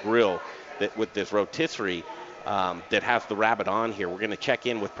Everdure Grill that with this rotisserie that has the rabbit on here. We're going to check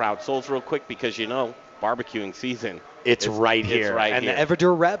in with Proud Souls real quick because, barbecuing season. It's right here. And the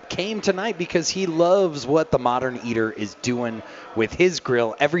Everdure rep came tonight because he loves what the Modern Eater is doing with his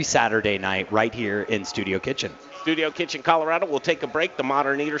grill every Saturday night right here in Studio Kitchen. Studio Kitchen, Colorado. We'll take a break. The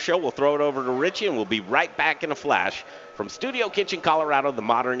Modern Eater Show. We'll throw it over to Richie, and we'll be right back in a flash from Studio Kitchen, Colorado, the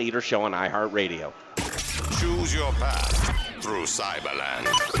Modern Eater Show on iHeartRadio. Choose your path through Cyberland.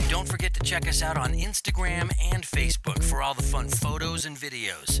 Don't forget to check us out on Instagram and Facebook for all the fun photos and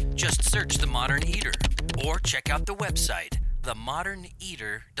videos. Just search The Modern Eater or check out the website,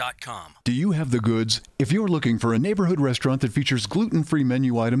 themoderneater.com. Do you have the goods? If you're looking for a neighborhood restaurant that features gluten-free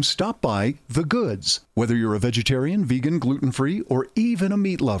menu items, stop by The Goods. Whether you're a vegetarian, vegan, gluten-free, or even a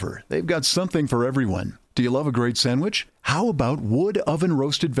meat lover, they've got something for everyone. Do you love a great sandwich? How about wood oven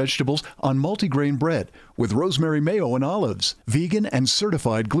roasted vegetables on multigrain bread with rosemary mayo and olives, vegan and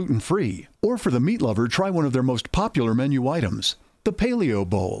certified gluten-free? Or for the meat lover, try one of their most popular menu items, the Paleo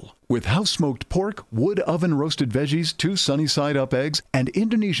Bowl, with house-smoked pork, wood oven roasted veggies, 2 sunny-side-up eggs, and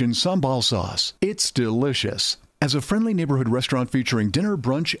Indonesian sambal sauce. It's delicious. As a friendly neighborhood restaurant featuring dinner,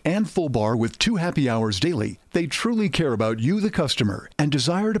 brunch, and full bar with 2 happy hours daily, they truly care about you, the customer, and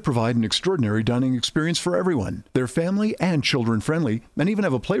desire to provide an extraordinary dining experience for everyone. They're family and children-friendly, and even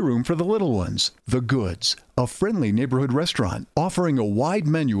have a playroom for the little ones. The Goods, a friendly neighborhood restaurant offering a wide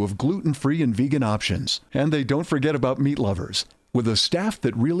menu of gluten-free and vegan options. And they don't forget about meat lovers, with a staff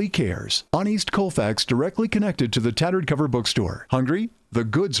that really cares. On East Colfax, directly connected to the Tattered Cover Bookstore. Hungry?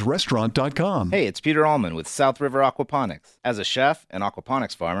 TheGoodsRestaurant.com. Hey, it's Peter Allman with South River Aquaponics. As a chef and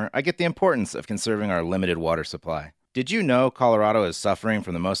aquaponics farmer, I get the importance of conserving our limited water supply. Did you know Colorado is suffering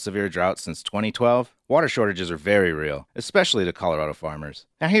from the most severe drought since 2012? Water shortages are very real, especially to Colorado farmers.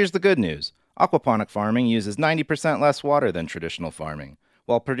 Now here's the good news. Aquaponic farming uses 90% less water than traditional farming,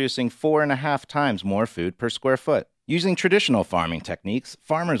 while producing 4.5 times more food per square foot. Using traditional farming techniques,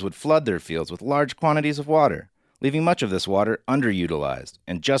 farmers would flood their fields with large quantities of water, leaving much of this water underutilized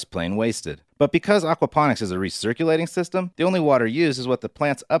and just plain wasted. But because aquaponics is a recirculating system, the only water used is what the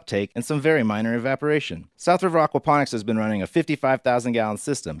plants uptake and some very minor evaporation. South River Aquaponics has been running a 55,000-gallon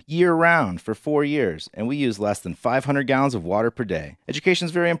system year-round for 4 years, and we use less than 500 gallons of water per day. Education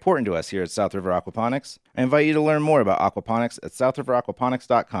is very important to us here at South River Aquaponics. I invite you to learn more about aquaponics at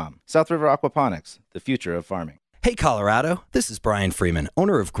southriveraquaponics.com. South River Aquaponics, the future of farming. Hey Colorado, this is Brian Freeman,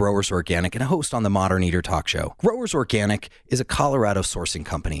 owner of Growers Organic and a host on the Modern Eater Talk Show. Growers Organic is a Colorado sourcing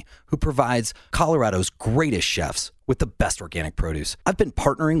company who provides Colorado's greatest chefs with the best organic produce. I've been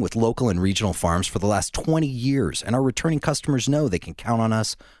partnering with local and regional farms for the last 20 years, and our returning customers know they can count on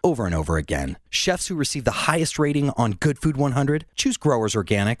us over and over again. Chefs who receive the highest rating on Good Food 100 choose Growers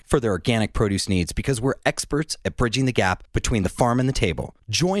Organic for their organic produce needs because we're experts at bridging the gap between the farm and the table.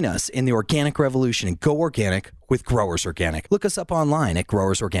 Join us in the organic revolution and go organic with Growers Organic. Look us up online at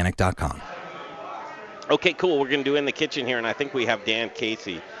growersorganic.com. Okay, cool. We're going to do In the Kitchen here, and I think we have Dan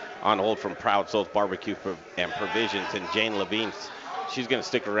Casey on hold from Proud Souls Barbecue and Provisions, and Jane Levine. She's going to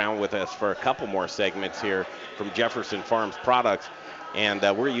stick around with us for a couple more segments here from Jefferson Farms Products. And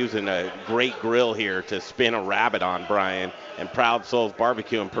we're using a great grill here to spin a rabbit on, Brian. And Proud Souls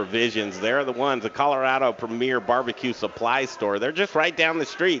Barbecue and Provisions, they're the ones, the Colorado premier barbecue supply store. They're just right down the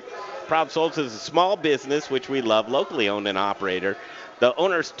street. Proud Souls is a small business, which we love, locally owned and operator. The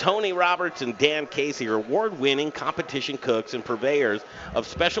owners, Tony Roberts and Dan Casey, are award-winning competition cooks and purveyors of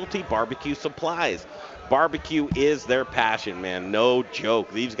specialty barbecue supplies. Barbecue is their passion, man. No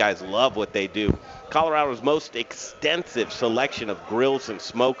joke. These guys love what they do. Colorado's most extensive selection of grills and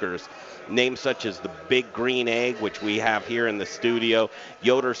smokers, names such as the Big Green Egg, which we have here in the studio,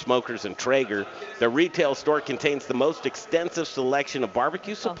 Yoder Smokers, and Traeger. Their retail store contains the most extensive selection of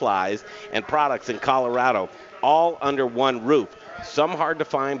barbecue supplies and products in Colorado, all under one roof. Some hard to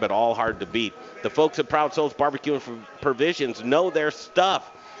find, but all hard to beat. The folks at Proud Souls Barbecue and Provisions know their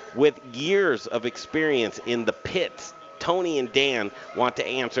stuff. With years of experience in the pits, Tony and Dan want to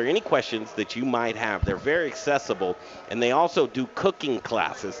answer any questions that you might have. They're very accessible, and they also do cooking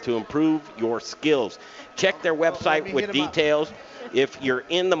classes to improve your skills. Check their website with details. If you're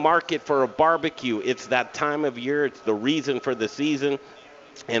in the market for a barbecue, it's that time of year. It's the reason for the season.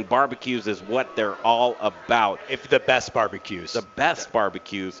 And barbecues is what they're all about. If the best barbecues. The best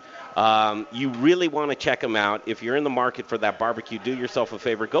barbecues. You really want to check them out. If you're in the market for that barbecue, do yourself a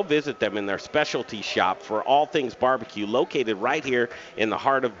favor. Go visit them in their specialty shop for all things barbecue, located right here in the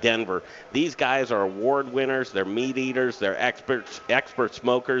heart of Denver. These guys are award winners. They're meat eaters. They're expert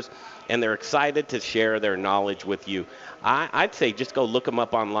smokers, and they're excited to share their knowledge with you. I'd say just go look them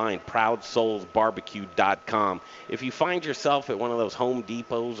up online, ProudSoulsBarbecue.com. If you find yourself at one of those Home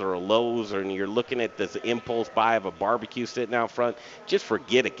Depots or a Lowe's, and you're looking at this impulse buy of a barbecue sitting out front, just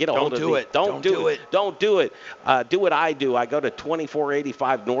forget it. Get a hold of me. Don't do it. Don't do it. Do what I do. I go to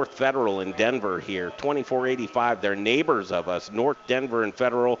 2485 North Federal in Denver here. 2485, they're neighbors of us, North Denver and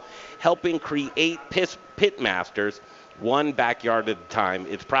Federal, helping create pit masters, one backyard at a time.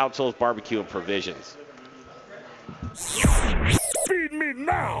 It's Proud Souls Barbecue and Provisions. Feed me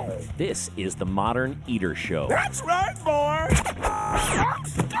now. This is the Modern Eater Show. That's right, boy. I'm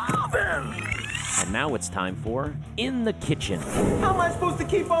starving. And now it's time for In the Kitchen. How am I supposed to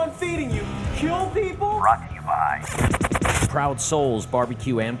keep on feeding you? Kill people? Brought to you by Proud Souls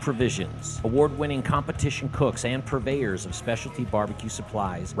Barbecue and Provisions. Award-winning competition cooks and purveyors of specialty barbecue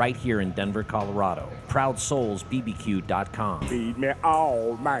supplies right here in Denver, Colorado. ProudSoulsBBQ.com. Feed me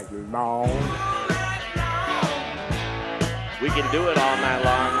all night long. We can do it all night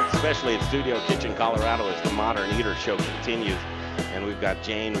long, especially at Studio Kitchen, Colorado, as the Modern Eater Show continues. And we've got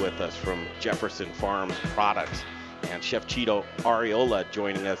Jane with us from Jefferson Farms Products, and Chef Chito Arreola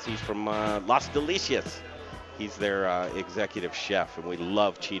joining us. He's from Las Delicias. He's their executive chef, and we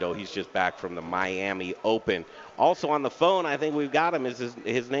love Chito. He's just back from the Miami Open. Also on the phone, I think we've got him.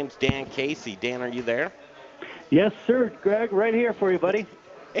 His name's Dan Casey. Dan, are you there? Yes, sir, Greg. Right here for you, buddy.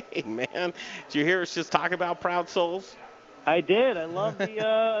 Hey, man. Did you hear us just talk about Proud Souls? I did. I love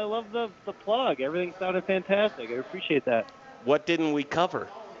the plug. Everything sounded fantastic. I appreciate that. What didn't we cover?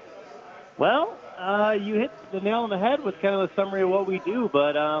 Well, you hit the nail on the head with kind of a summary of what we do.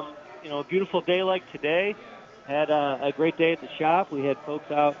 But a beautiful day like today. Had a great day at the shop. We had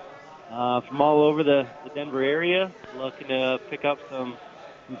folks out from all over the Denver area looking to pick up some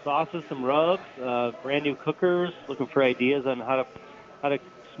sauces, some rubs, brand new cookers, looking for ideas on how to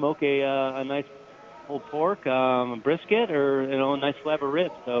smoke a nice pulled pork, a brisket, or a nice slab of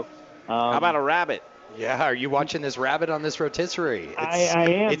ribs. So, how about a rabbit? Yeah, are you watching this rabbit on this rotisserie? I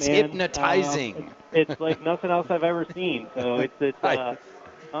am. It's man. hypnotizing. It's like nothing else I've ever seen. So it's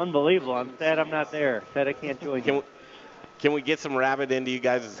unbelievable. I'm sad I'm not there. Sad I can't join you. Can we get some rabbit into you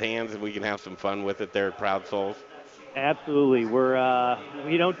guys' hands and we can have some fun with it there at Proud Souls? Absolutely.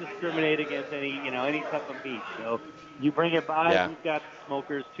 We don't discriminate against any type of meat. So you bring it by, we've got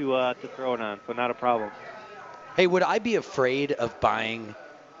smokers to throw it on. So not a problem. Hey, would I be afraid of buying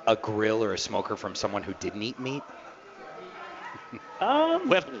a grill or a smoker from someone who didn't eat meat?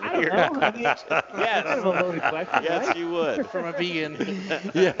 What I don't know. I mean, yes. kind of a loaded question, Yes, right? you would. From a vegan.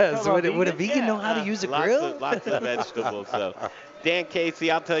 Yes. From a Would a vegan? vegan know how to Yeah. use a Lots grill? Lots of vegetables. So, Dan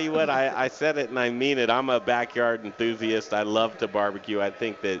Casey, I'll tell you what, I said it and I mean it. I'm a backyard enthusiast. I love to barbecue. I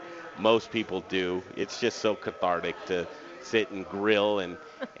think that most people do. It's just so cathartic to sit and grill, and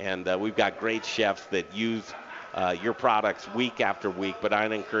we've got great chefs that use your products week after week. But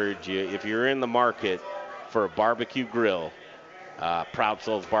I'd encourage you, if you're in the market for a barbecue grill, Proud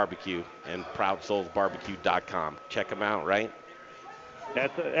Souls Barbecue and ProudSoulsBarbecue.com. Check them out, right?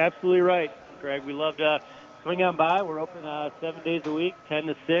 That's absolutely right, Greg. We love to swing on by. We're open 7 days a week, 10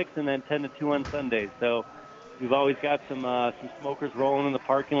 to 6, and then 10 to 2 on Sundays. So we've always got some smokers rolling in the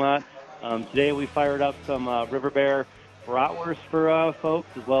parking lot. Today we fired up some River Bear bratwurst for folks,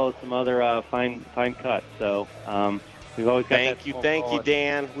 as well as some other fine cuts. So we've always got Thank you,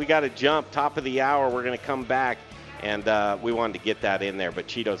 Dan. We got to jump. Top of the hour, we're going to come back, and we wanted to get that in there. But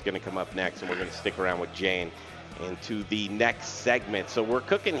Chito's going to come up next, and we're going to stick around with Jane into the next segment. So we're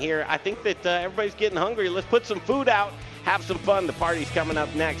cooking here. I think that everybody's getting hungry. Let's put some food out, have some fun. The party's coming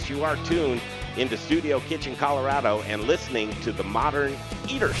up next. You are tuned into Studio Kitchen Colorado and listening to the Modern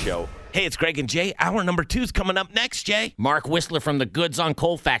Eater Show. Hey, it's Greg and Jay. Hour number 2's coming up next, Jay. Mark Whistler from the Goods on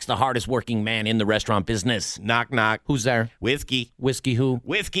Colfax, the hardest working man in the restaurant business. Knock, knock. Who's there? Whiskey. Whiskey who?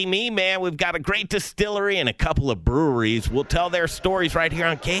 Whiskey me, man. We've got a great distillery and a couple of breweries. We'll tell their stories right here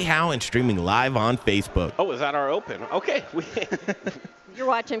on KHOW and streaming live on Facebook. Oh, is that our open? Okay. You're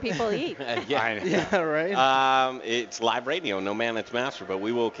watching people eat. Yeah, right. It's live radio, no man, it's master, but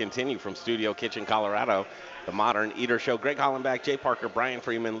we will continue from Studio Kitchen, Colorado, the Modern Eater Show. Greg Hollenbach, Jay Parker, Brian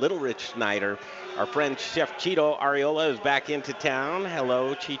Freeman, Little Rich Snyder. Our friend Chef Chito Arreola is back into town.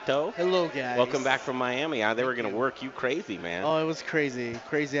 Hello, Chito. Hello, guys. Welcome back from Miami. They were going to work you crazy, man. Oh, it was crazy.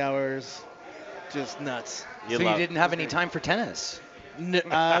 Crazy hours. Just nuts. So you didn't have any time for tennis?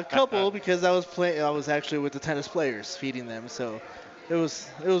 A couple, because I was playing. I was actually with the tennis players, feeding them. So it was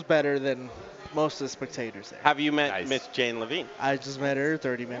better than most of the spectators there. Have you met Miss Jane Levine? I just met her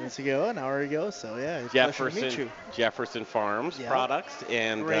 30 minutes ago, an hour ago. So yeah, it's a pleasure to meet you. Jefferson Farms Products,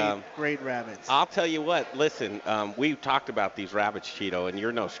 and great rabbits. I'll tell you what. Listen, we've talked about these rabbits, Chito, and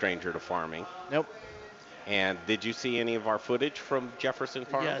you're no stranger to farming. Nope. And did you see any of our footage from Jefferson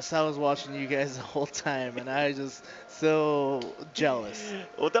Farms? Yes, I was watching you guys the whole time, and I was just so jealous.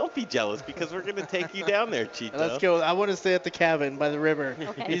 Well, don't be jealous, because we're going to take you down there, Chito. Let's go. I want to stay at the cabin by the river.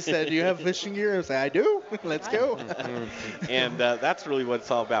 Okay. He said, "Do you have fishing gear?" I said, "I do." Let's go. And that's really what it's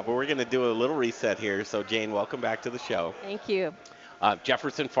all about. But we're going to do a little reset here. So, Jane, welcome back to the show. Thank you.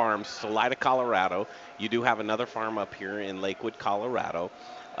 Jefferson Farms, Salida, Colorado. You do have another farm up here in Lakewood, Colorado.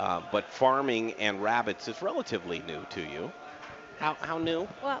 But farming and rabbits is relatively new to you. How new?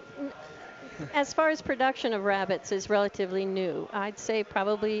 Well, as far as production of rabbits is relatively new, I'd say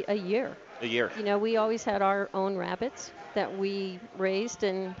probably a year. A year. You know, we always had our own rabbits that we raised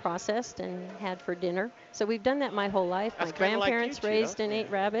and processed and had for dinner. So we've done that my whole life. That's my grandparents raised and ate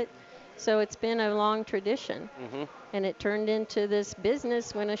rabbit. So it's been a long tradition. Mm-hmm. And it turned into this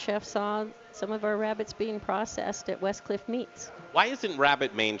business when a chef saw some of our rabbits being processed at Westcliff Meats. Why isn't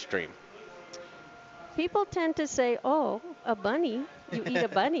rabbit mainstream? People tend to say, oh, a bunny, you eat a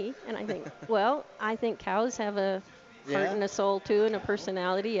bunny. And I think, well, I think cows have a heart and a soul too, and a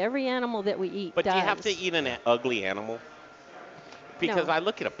personality. Every animal that we eat But does. do you have to eat an ugly animal? Because No. I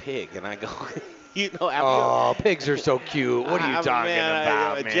look at a pig and I go, Pigs are so cute. What are you talking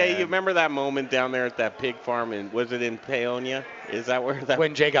about, man? Jay, you remember that moment down there at that pig farm, and was it in Paonia? Is that where that?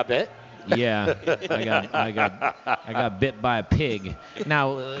 When Jay got bit? Yeah, I got bit by a pig.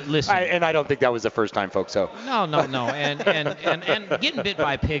 Now listen, and I don't think that was the first time, folks. So no, and getting bit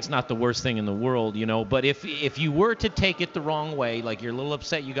by a pig's not the worst thing in the world, you know. But if you were to take it the wrong way, like you're a little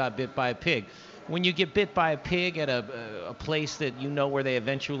upset you got bit by a pig. When you get bit by a pig at a place that you know where they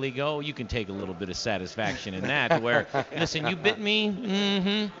eventually go, you can take a little bit of satisfaction in that. Where, listen, you bit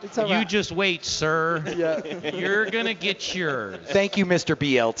me, you just wait, sir. Yeah. You're gonna get yours. Thank you, Mr.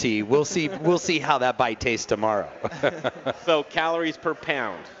 BLT. We'll see how that bite tastes tomorrow. So calories per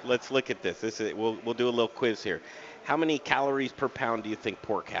pound. Let's look at this. We'll do a little quiz here. How many calories per pound do you think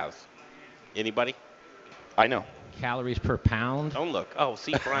pork has? Anybody? I know. Calories per pound? Don't look. Oh,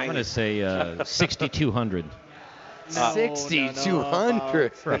 see, Brian. I'm going to say 6,200.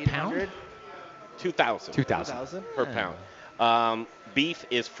 6,200 for a pound? 2,000. 2,000 per pound. Beef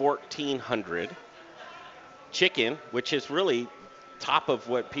is 1,400. Chicken, which is really top of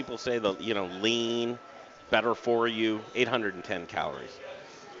what people say, lean, better for you, 810 calories.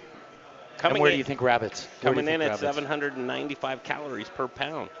 And where do you think rabbits? Coming in at 795 calories per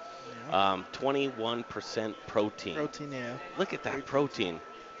pound. 21% protein. Protein, yeah. Look at that protein.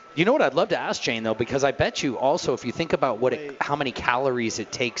 You know what I'd love to ask Jane though, because I bet you also, if you think about how many calories it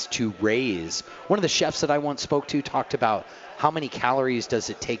takes to raise, one of the chefs that I once spoke to talked about how many calories does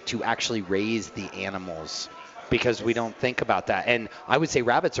it take to actually raise the animals, because we don't think about that. And I would say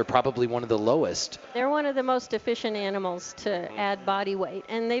rabbits are probably one of the lowest. They're one of the most efficient animals to add body weight,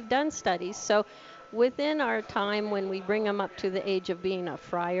 and they've done studies. So within our time when we bring them up to the age of being a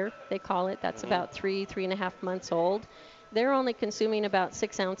fryer, they call it, that's about 3.5 months old, they're only consuming about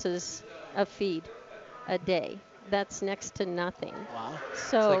 6 ounces of feed a day. That's next to nothing. Wow.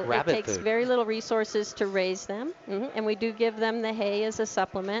 So like it takes food. very little resources to raise them. And we do give them the hay as a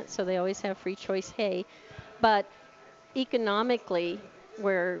supplement, so they always have free choice hay. But economically,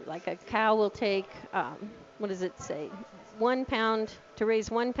 where like a cow will take, what does it say? 1 pound, to raise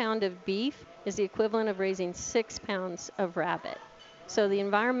 1 pound of beef is the equivalent of raising 6 pounds of rabbit. So the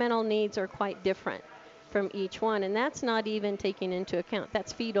environmental needs are quite different from each one, and that's not even taking into account,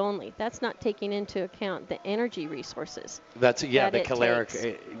 that's feed only. That's not taking into account the energy resources. That's, yeah, that the it caloric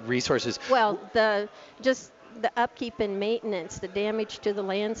takes. resources. Well, just the upkeep and maintenance, the damage to the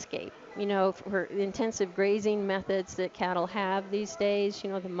landscape, you know, for the intensive grazing methods that cattle have these days, you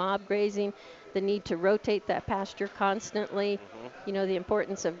know, the mob grazing, the need to rotate that pasture constantly, you know, the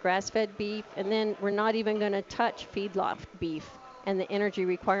importance of grass-fed beef, and then we're not even going to touch feedlot beef and the energy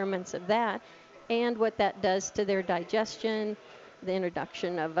requirements of that, and what that does to their digestion, the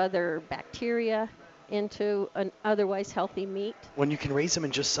introduction of other bacteria into an otherwise healthy meat. When you can raise them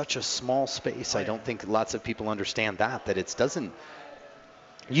in just such a small space, I don't think lots of people understand that it doesn't,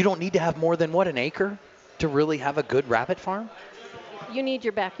 you don't need to have more than, an acre to really have a good rabbit farm? You need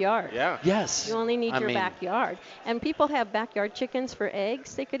your backyard. Yeah. Yes. You only need your backyard. And people have backyard chickens for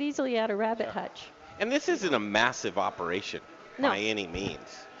eggs. They could easily add a rabbit hutch. And this isn't a massive operation by any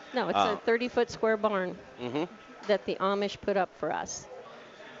means. No, it's a 30-foot square barn that the Amish put up for us.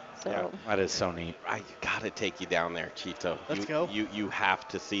 So Yeah. That is so neat. I got to take you down there, Chito. Let's go. You have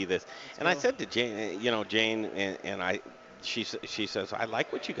to see this. And I said to Jane, Jane and I, she says, I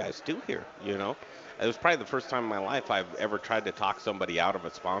like what you guys do here, you know. It was probably the first time in my life I've ever tried to talk somebody out of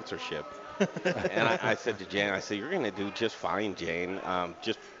a sponsorship. And I said to Jane, you're going to do just fine, Jane.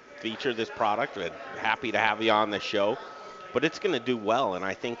 Just feature this product. We're happy to have you on the show. But it's going to do well, and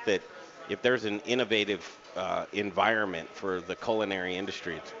I think that if there's an innovative environment for the culinary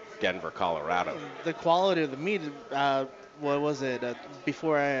industry, it's Denver, Colorado. The quality of the meat, what was it,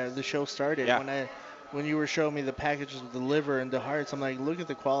 before the show started, when you were showing me the packages of the liver and the hearts, I'm like, look at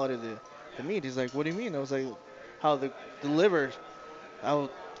the quality of the meat. He's like, what do you mean? I was like, how the liver, how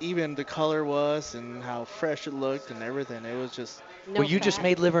even the color was and how fresh it looked and everything. It was just... Well, you just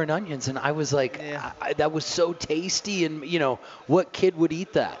made liver and onions, and I was like, that was so tasty, and, you know, what kid would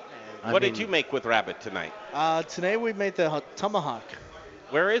eat that? What did you make with rabbit tonight? Today we made the tomahawk.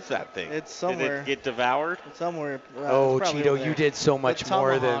 Where is that thing? It's somewhere. Did it get devoured? Somewhere. Oh, Chito, you did so much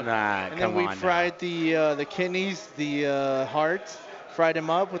more than that. And then we fried the kidneys, the hearts, fried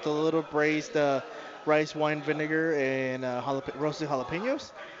them up with a little braised rice wine vinegar and roasted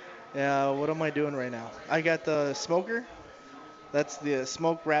jalapenos. What am I doing right now? I got the smoker. That's the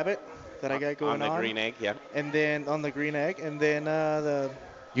smoked rabbit that I got going on. On the green egg, yeah. And then on the green egg, and then the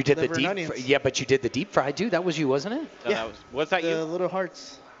You did the liver and deep onions. yeah, but you did the deep fry too. That was you, wasn't it? No, Yeah. Was that you? The little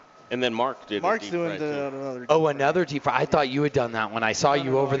hearts. And then Mark did Mark's the deep doing fry, too. another. Oh, another deep fry. I thought you had done that when I saw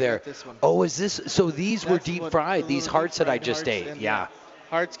you over I there. got this one. Oh, is this? So these were That's deep what- fried. the These little hearts that I deep-fried just hearts ate. and, Yeah.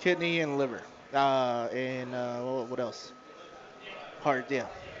 Hearts, kidney, and liver. What else? Heart, yeah.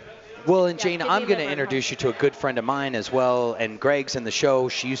 Well, and Jane, kidney, I'm going liver, to and introduce you to a good friend of mine as well, and Greg's in the show.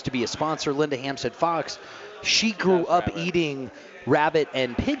 She used to be a sponsor, Linda Hampstead Fox. She grew up eating rabbit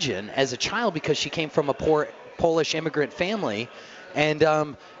and pigeon as a child because she came from a poor Polish immigrant family.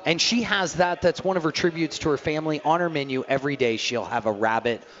 And she has that. That's one of her tributes to her family. On her menu every day, she'll have a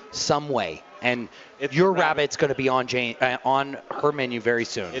rabbit some way. And your rabbit's going to be on on her menu very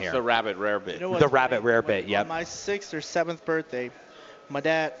soon. It's here. the rabbit rare bit. You know The rabbit rare bit, yep. On my 6th or 7th birthday, my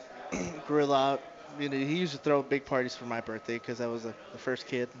dad grew out. You know, he used to throw big parties for my birthday because I was the first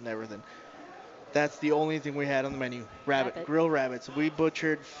kid and everything. That's the only thing we had on the menu. Rabbit. Grilled rabbits. We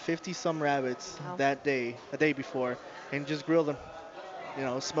butchered 50-some rabbits that day, a day before, and just grilled them. You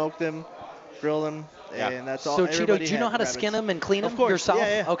know, smoked them, grilled them, and that's all. So, Chito, everybody do you know had how to rabbits. skin them and clean them Of course, yourself?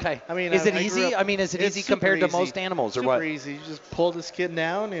 yeah. Okay. I mean, is it I grew easy? up- I mean, is it it's easy compared to super most easy. animals, or Super what? easy. You just pull the skin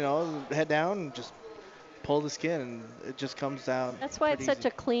down, you know, head down, and just pull the skin, and it just comes down. That's why it's such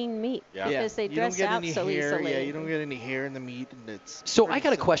a clean meat, because they you don't dress get out any so hair. easily. Yeah, you don't get any hair in the meat, and it's. So I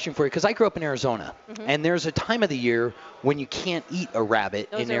got a question for you, because I grew up in Arizona, Mhm. and there's a time of the year when you can't eat a rabbit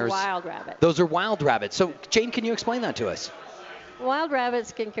Those in are Arizona. wild rabbits. Those are wild rabbits. So Jane, can you explain that to us? Wild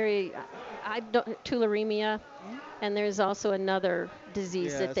rabbits can carry tularemia, and there's also another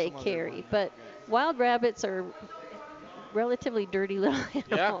disease that they carry. But wild rabbits are relatively dirty little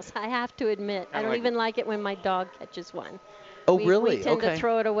animals, I have to admit. I don't even like it when my dog catches one. Oh, We really? tend Okay. to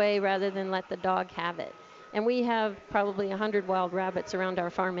throw it away rather than let the dog have it. And we have probably 100 wild rabbits around our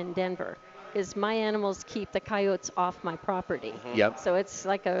farm in Denver, because my animals keep the coyotes off my property. Yep. So it's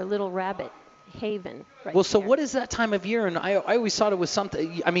like a little rabbit haven right Well, so there. what is that time of year? And I always thought it was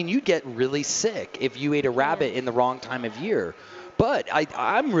something. I mean, you'd get really sick if you ate a rabbit in the wrong time of year. But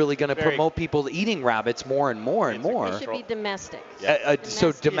I'm really going to promote people eating rabbits more and more and more. They should be domestic.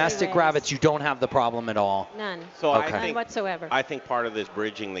 So domestic rabbits, you don't have the problem at all. None. So Okay. None whatsoever. I think part of this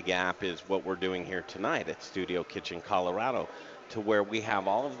bridging the gap is what we're doing here tonight at Studio Kitchen Colorado, to where we have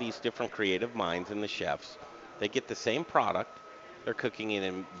all of these different creative minds and the chefs. They get the same product. They're cooking it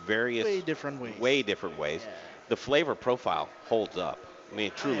in various Way different ways. The flavor profile holds up. I mean,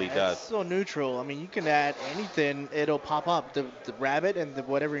 it truly does. It's so neutral. I mean, you can add anything, it'll pop up. The rabbit and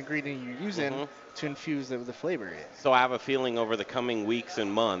whatever ingredient you're using to infuse the flavor in. So I have a feeling over the coming weeks and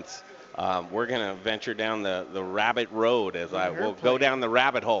months, we're going to venture down the rabbit road, as I will go down the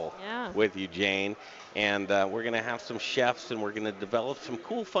rabbit hole with you, Jane. And we're going to have some chefs, and we're going to develop some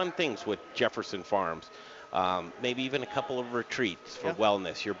cool, fun things with Jefferson Farms. Maybe even a couple of retreats for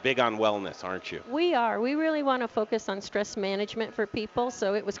wellness. You're big on wellness, aren't you? We are. We really want to focus on stress management for people,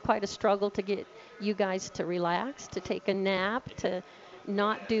 so it was quite a struggle to get you guys to relax, to take a nap, to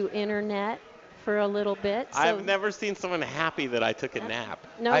not do internet for a little bit. So I've never seen someone happy that I took a nap.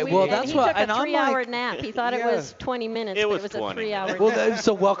 No, he took a 3-hour nap. He thought it was 20 minutes, It but was it was 20 a 3-hour Well, nap.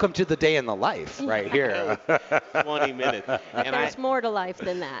 so welcome to the day in the life right here. 20 minutes. And There's more to life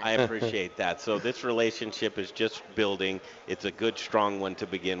than that. I appreciate that. So this relationship is just building. It's a good, strong one to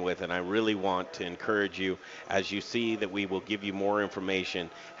begin with, and I really want to encourage you, as you see that we will give you more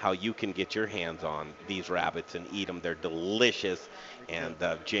information, how you can get your hands on these rabbits and eat them. They're delicious. And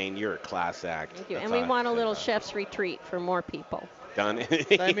Jane, you're a class act. Thank you. And we want a little chef's retreat for more people. Done.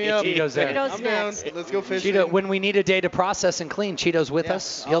 Sign me up. Cheeto's there. Cheeto's I'm down. next. Let's go fishing. Cheeto, when we need a day to process and clean, Cheeto's with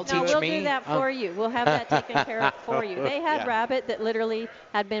us. He'll No, teach we'll me. do that for you. We'll have that taken care of for you. They had rabbit that literally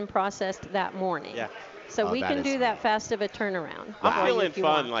had been processed that morning. Yeah. So we that can is do that fast of a turnaround. I'm for you feeling if you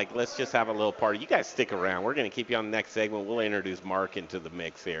fun. want. Like, let's just have a little party. You guys stick around. We're going to keep you on the next segment. We'll introduce Mark into the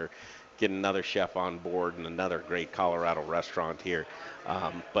mix here, get another chef on board and another great Colorado restaurant here.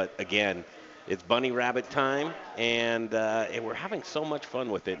 But again, it's bunny rabbit time, and we're having so much fun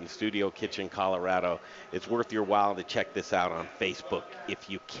with it in Studio Kitchen Colorado. It's worth your while to check this out on Facebook if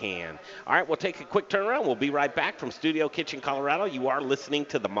you can. All right, we'll take a quick turnaround. We'll be right back from Studio Kitchen Colorado. You are listening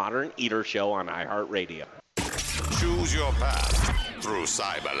to the Modern Eater Show on iHeartRadio. Choose your path through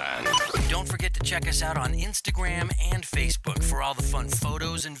Cyberland. Don't forget to check us out on Instagram and Facebook for all the fun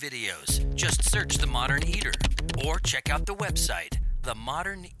photos and videos. Just search The Modern Eater or check out the website,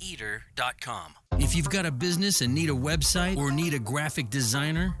 themoderneater.com. If you've got a business and need a website or need a graphic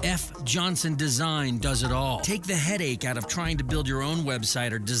designer, F. Johnson Design does it all. Take the headache out of trying to build your own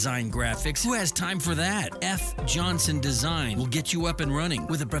website or design graphics. Who has time for that? F. Johnson Design will get you up and running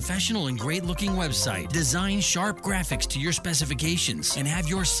with a professional and great-looking website. Design sharp graphics to your specifications and have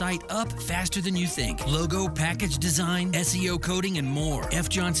your site up faster than you think. Logo, package design, SEO coding, and more. F.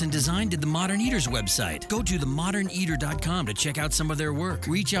 Johnson Design did the Modern Eater's website. Go to themoderneater.com to check out some of their work.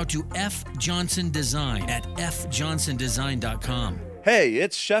 Reach out to F. Johnson Design at fjohnsondesign.com. Hey,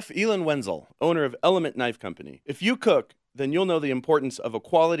 it's Chef Elon Wenzel, owner of Element Knife Company. If you cook, then you'll know the importance of a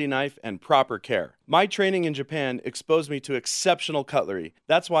quality knife and proper care. My training in Japan exposed me to exceptional cutlery.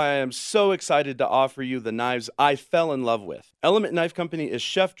 That's why I am so excited to offer you the knives I fell in love with. Element Knife Company is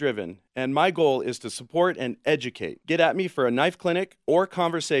chef-driven, and my goal is to support and educate. Get at me for a knife clinic or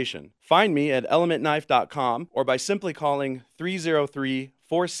conversation. Find me at elementknife.com or by simply calling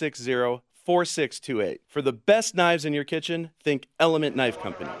 303-460-4628. For the best knives in your kitchen, think Element Knife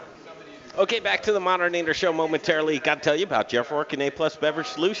Company. Okay, back to the Modern Eater Show momentarily. Got to tell you about Jeff Rourke and A-Plus Beverage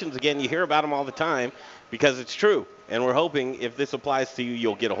Solutions. Again, you hear about them all the time because it's true. And we're hoping if this applies to you,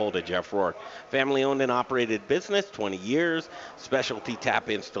 you'll get a hold of Jeff Rourke. Family-owned and operated business, 20 years. Specialty tap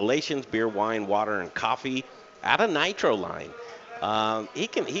installations, beer, wine, water, and coffee. Add a nitro line. He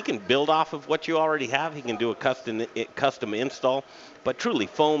can build off of what you already have. He can do a custom install. But truly,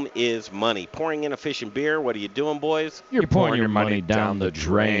 foam is money. Pouring inefficient beer, what are you doing, boys? You're pouring your money down the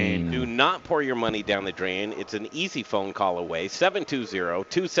drain. Do not pour your money down the drain. It's an easy phone call away.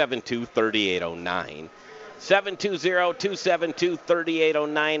 720-272-3809.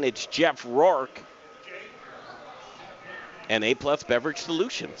 720-272-3809. It's Jeff Rourke and A-Plus Beverage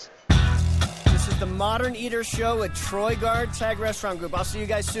Solutions. This is the Modern Eater Show with Troy Guard Tag Restaurant Group. I'll see you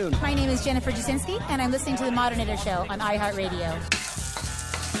guys soon. My name is Jennifer Jasinski, and I'm listening to the Modern Eater Show on iHeartRadio.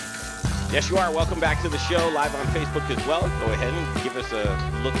 Yes, you are. Welcome back to the show, live on Facebook as well. Go ahead and give us a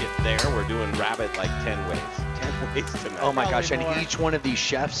look at there. We're doing rabbit like 10 ways. 10 ways tonight. Oh, my gosh. And each one of these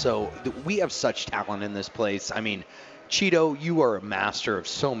chefs, so we have such talent in this place. I mean, Chito, you are a master of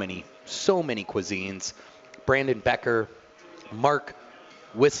so many cuisines. Brandon Becker, Mark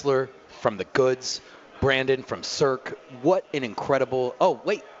Whistler from The Goods, Brandon from Cirque. What an incredible... Oh,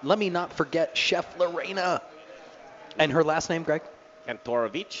 wait, let me not forget Chef Lorena. And her last name, Greg?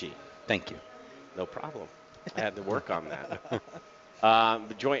 Cantarovici. Thank you. No problem. I had to work on that.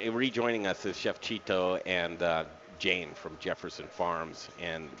 Rejoining us is Chef Chito and Jane from Jefferson Farms.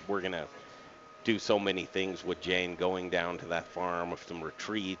 And we're going to do so many things with Jane, going down to that farm with some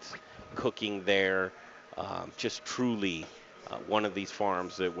retreats, cooking there. Just truly one of these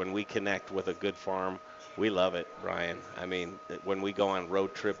farms that when we connect with a good farm, we love it, Brian. I mean, when we go on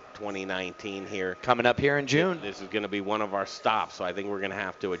road trip 2019 here. Coming up here in June. This is going to be one of our stops, so I think we're going to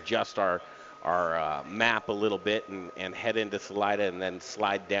have to adjust our map a little bit and head into Salida and then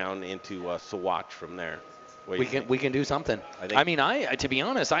slide down into Saguache from there. We can do something. I mean, to be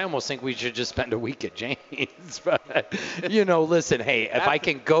honest, I almost think we should just spend a week at Jane's. But, listen, hey, if I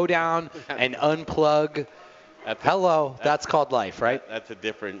can go down and unplug... That's called life, right? That's a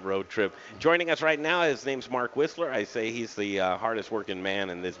different road trip. Joining us right now, his name's Mark Whistler. I say he's the hardest working man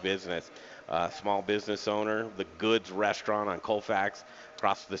in this business. Small business owner, The Goods restaurant on Colfax,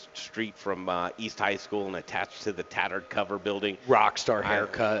 across the street from East High School and attached to the tattered cover building. Rockstar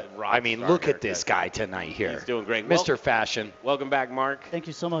haircut. Look at this guy tonight here. He's doing great. Mr. Fashion. Welcome back, Mark. Thank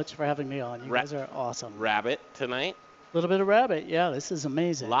you so much for having me on. You guys are awesome. Rabbit tonight? A little bit of rabbit. Yeah, this is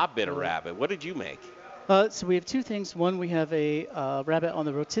amazing. A lot bit of rabbit. What did you make? So we have two things. One, we have a rabbit on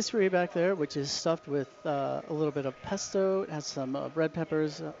the rotisserie back there, which is stuffed with a little bit of pesto. It has some red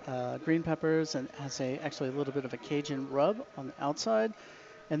peppers, green peppers, and has actually a little bit of a Cajun rub on the outside.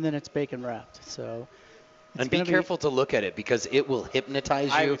 And then it's bacon wrapped. So. And be careful to look at it because it will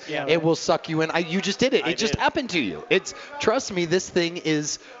hypnotize you. It will suck you in. You just did it. It just happened to you. Trust me, this thing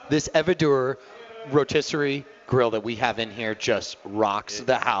is this Everdure rotisserie grill that we have in here just rocks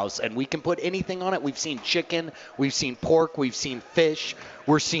the house, and we can put anything on it. We've seen chicken, we've seen pork, we've seen fish.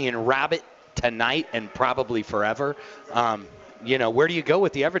 We're seeing rabbit tonight and probably forever. Where do you go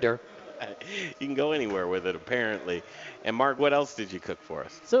with the Everdure? You can go anywhere with it, apparently. And Mark, what else did you cook for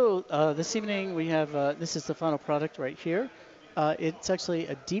us? So this evening we have, this is the final product right here. It's actually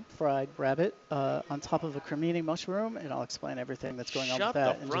a deep-fried rabbit on top of a cremini mushroom, and I'll explain everything that's going on with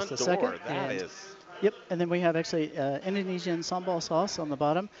that in just a second. Yep, and then we have actually Indonesian sambal sauce on the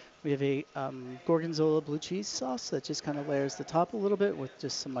bottom. We have a gorgonzola blue cheese sauce that just kind of layers the top a little bit with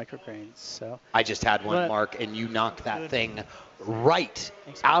just some microgreens. So I just had one, Mark, and you knocked that thing right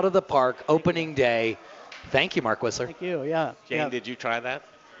out of the park, opening day. Thank you, Mark Whistler. Thank you, yeah. Jane, did you try that?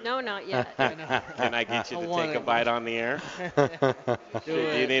 No, not yet. Can I get you to take a bite on the air? Do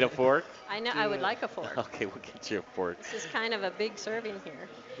you need a fork? I would like a fork. Okay, we'll get you a fork. This is kind of a big serving here.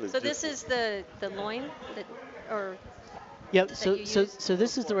 So this is the loin Yep. So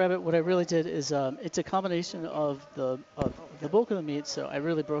this is the rabbit. What I really did is it's a combination of the bulk of the meat. So I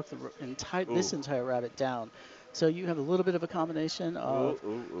really broke this entire rabbit down. So you have a little bit of a combination of,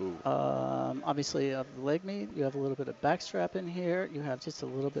 obviously, of the leg meat. You have a little bit of backstrap in here. You have just a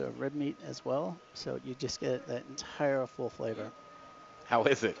little bit of rib meat as well. So you just get that entire full flavor. How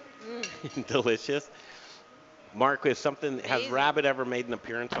is it? Delicious. Mark, has rabbit ever made an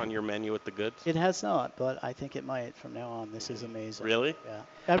appearance on your menu at the Goods? It has not, but I think it might from now on. This is amazing. Really? Yeah.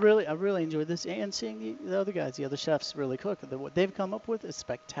 I really enjoyed this, and seeing the other guys, the other chefs really cook. What they've come up with is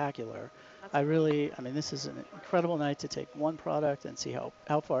spectacular. This is an incredible night to take one product and see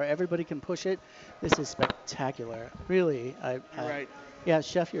how far everybody can push it. This is spectacular. Really, You're right. Yeah,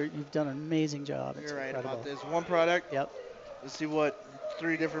 Chef, you've done an amazing job. You're right about this. One product. Yep. Let's see what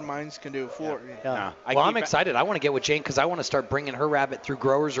 3 different minds can do. 4. Yeah. Well, I'm excited. I want to get with Jane because I want to start bringing her rabbit through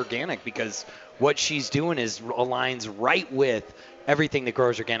Growers Organic because what she's doing aligns right with everything that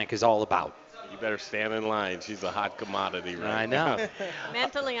Growers Organic is all about. You better stand in line. She's a hot commodity right I know. now.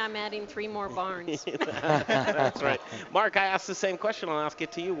 Mentally, I'm adding 3 more barns. That's right. Mark, I asked the same question. I'll ask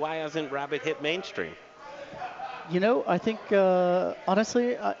it to you. Why hasn't Rabbit hit mainstream? You know, I think,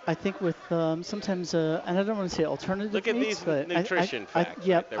 honestly, I think with sometimes, and I don't want to say alternative Look at meats, these but nutrition facts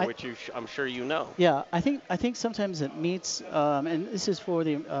yeah, right there, which I'm sure you know. Yeah, I think sometimes it meats, and this is for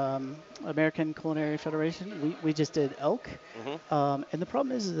the American Culinary Federation. We just did elk, and the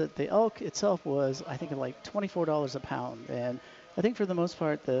problem is that the elk itself was, I think, like $24 a pound, and I think for the most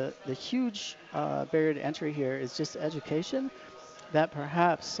part, the huge barrier to entry here is just education. That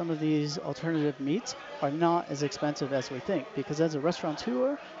perhaps some of these alternative meats are not as expensive as we think, because as a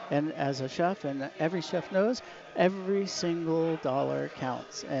restaurateur and as a chef, and every chef knows, every single dollar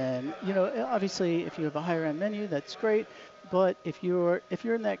counts. And you know, obviously, if you have a higher end menu, that's great. But if you're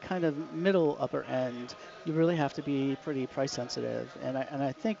in that kind of middle upper end, you really have to be pretty price sensitive. And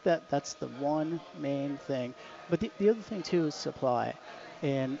I think that's the one main thing. But the other thing too is supply.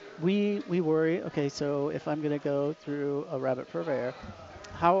 And we worry, okay, so if I'm going to go through a rabbit purveyor,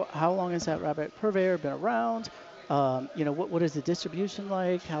 how long has that rabbit purveyor been around? You know, what is the distribution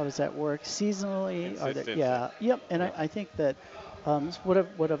like? How does that work seasonally? And I think that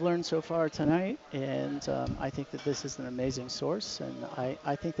what I've learned so far tonight, and I think that this is an amazing source, and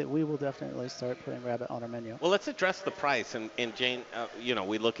I think that we will definitely start putting rabbit on our menu. Well, let's address the price. And Jane, you know,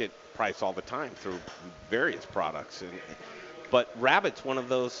 we look at price all the time through various products. But rabbit's one of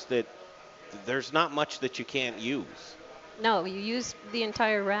those that there's not much that you can't use. No, you use the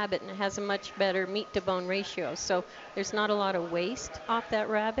entire rabbit, and it has a much better meat-to-bone ratio. So there's not a lot of waste off that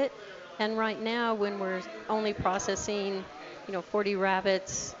rabbit. And right now, when we're only processing, 40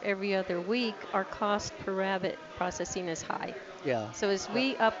 rabbits every other week, our cost per rabbit processing is high. Yeah. So as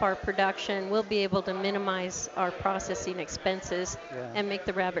we up our production, we'll be able to minimize our processing expenses and make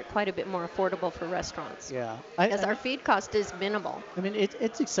the rabbit quite a bit more affordable for restaurants. Yeah. Because our feed cost is minimal. I mean,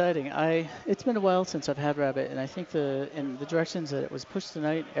 it's exciting. It's been a while since I've had rabbit, and I think in the directions that it was pushed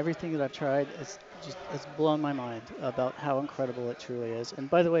tonight, everything that I've tried has blown my mind about how incredible it truly is. And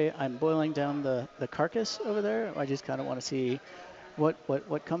by the way, I'm boiling down the carcass over there. I just kind of want to see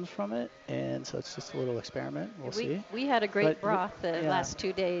what comes from it, and so it's just a little experiment. We'll see. We had a great broth the last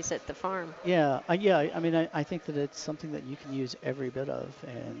 2 days at the farm. Yeah. I mean, I think that it's something that you can use every bit of,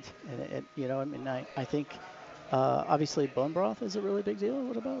 and I mean, I think obviously bone broth is a really big deal.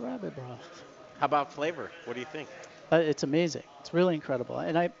 What about rabbit broth? How about flavor? What do you think? It's amazing. It's really incredible.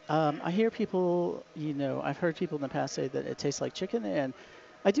 And I hear people, I've heard people in the past say that it tastes like chicken, and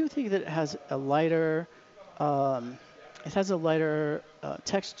I do think that it has a lighter. It has a lighter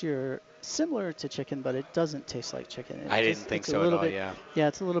texture similar to chicken, but it doesn't taste like chicken. I didn't think so at all, yeah. Yeah,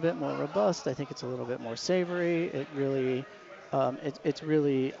 it's a little bit more robust. I think it's a little bit more savory. It really, it's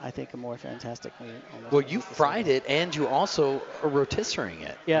really, I think, a more fantastic meat. Well, you fried it, and you also are rotisserie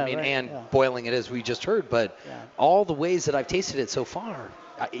it. Yeah, I mean, right, and boiling it, as we just heard. But all the ways that I've tasted it so far,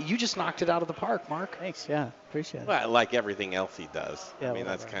 you just knocked it out of the park, Mark. Thanks, yeah. Appreciate it. Well, like everything else he does. Yeah, I mean,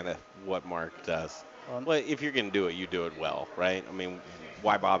 that's kind of what Mark does. Well, if you're going to do it, you do it well, right? I mean,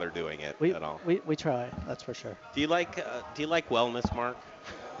 why bother doing it at all? We try, that's for sure. Do you like wellness, Mark?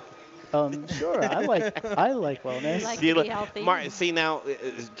 Sure. I like wellness. Like to be healthy. Mark, see now,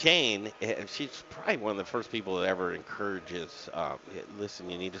 Jane, she's probably one of the first people that ever encourages. Listen,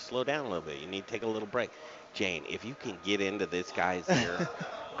 you need to slow down a little bit. You need to take a little break. Jane, if you can get into this guy's ear.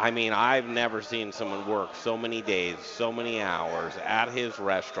 I mean, I've never seen someone work so many days, so many hours at his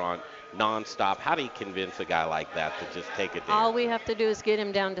restaurant, nonstop. How do you convince a guy like that to just take a day? All we have to do is get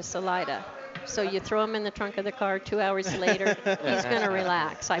him down to Salida. So you throw him in the trunk of the car. 2 hours later, he's going to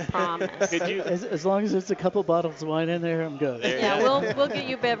relax. I promise. As long as there's a couple bottles of wine in there, I'm good. We'll get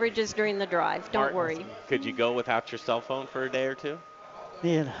you beverages during the drive. Don't worry. Could you go without your cell phone for a day or two?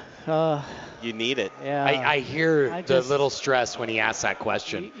 Man, you need it. Yeah. I hear the little stress when he asks that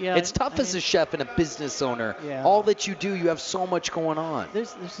question. Yeah, it's tough as a chef and a business owner. Yeah. All that you do, you have so much going on.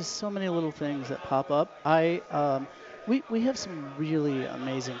 There's just so many little things that pop up. We have some really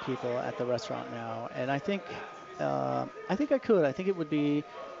amazing people at the restaurant now, and I think I could. I think it would be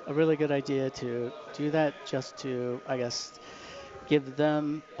a really good idea to do that, just to, I guess, give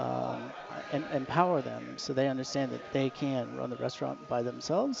them and empower them so they understand that they can run the restaurant by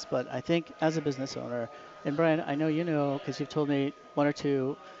themselves. But I think as a business owner, and Brian, I know you know because you've told me one or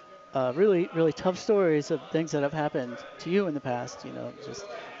two really, really tough stories of things that have happened to you in the past, just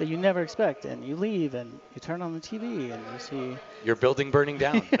that you never expect. And you leave and you turn on the TV and you see your building burning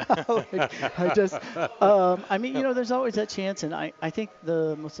down. I mean, there's always that chance. And I think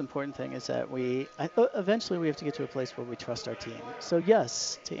the most important thing is that eventually we have to get to a place where we trust our team. So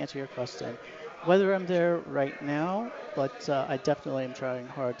yes, to answer your question, Whether I'm there right now, but I definitely am trying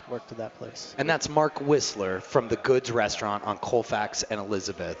hard to work to that place. And that's Mark Whistler from the Goods Restaurant on Colfax and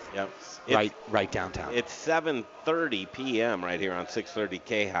Elizabeth. Yep. Right downtown. It's 7:30 p.m. right here on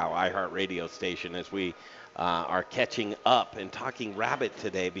 630 KHOW, iHeartRadio station, as we are catching up and talking rabbit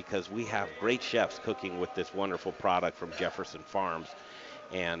today because we have great chefs cooking with this wonderful product from Jefferson Farms.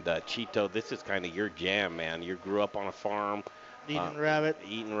 And Chito, this is kind of your jam, man. You grew up on a farm. Eating rabbit.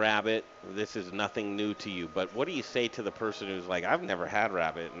 Eating rabbit. This is nothing new to you. But what do you say to the person who's like, I've never had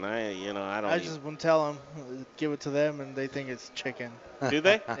rabbit, and I don't. I just wouldn't tell them. Give it to them, and they think it's chicken. Do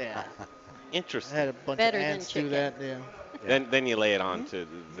they? Yeah. Interesting. I had a bunch Better of than ants do chicken. that. Yeah. Then you lay it on to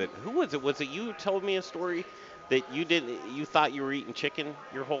that. Who was it? Was it you who told me a story that you thought you were eating chicken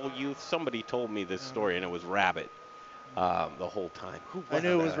your whole youth? Somebody told me this story, and it was rabbit the whole time. I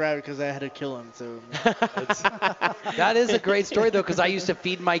knew it was rabbit because I had to kill him. So That is a great story, though, because I used to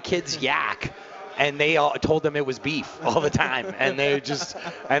feed my kids yak, and they all told them it was beef all the time. And they just,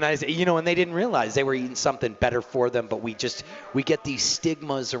 and I said, and they didn't realize they were eating something better for them. But we get these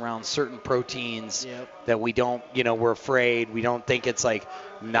stigmas around certain proteins that we don't, we're afraid. We don't think it's like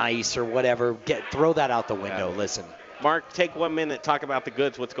nice or whatever. Throw that out the window. Listen. Mark, take 1 minute, talk about the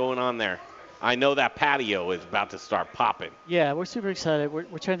goods. What's going on there? I know that patio is about to start popping. Yeah, we're super excited.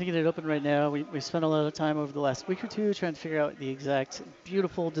 We're trying to get it open right now. We spent a lot of time over the last week or two trying to figure out the exact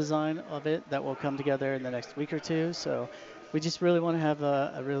beautiful design of it that will come together in the next week or two. So we just really want to have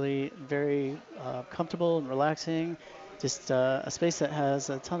a really very comfortable and relaxing, just a space that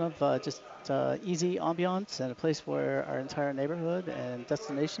has a ton of just easy ambiance and a place where our entire neighborhood and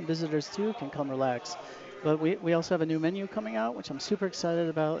destination visitors too can come relax. But we also have a new menu coming out, which I'm super excited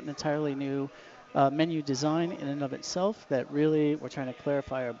about, an entirely new menu design in and of itself that really we're trying to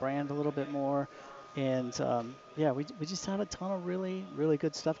clarify our brand a little bit more. And, we just have a ton of really, really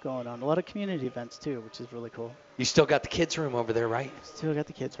good stuff going on. A lot of community events, too, which is really cool. You still got the kids' room over there, right? Still got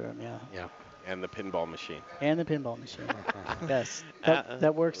the kids' room, yeah. Yeah. And the pinball machine. And the pinball machine. Yes,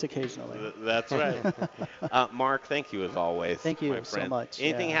 that works occasionally. That's right. Mark, thank you as always. Thank you my so friend. much.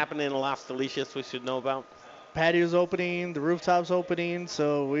 Anything happening in Las Delicias we should know about? patio's opening, the rooftops opening,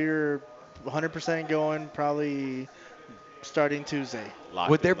 so we're 100% going probably starting Tuesday.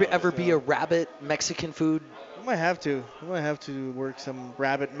 Would there ever be a rabbit Mexican food? We might have to work some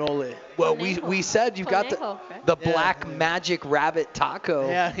rabbit mole. Well, we said you got the black magic rabbit taco.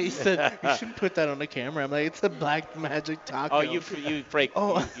 Yeah, he said you shouldn't put that on the camera. I'm like, it's a black magic taco. Oh, you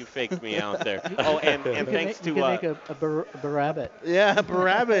faked me out there. Oh, and thanks to you can make a barabbit. Yeah, a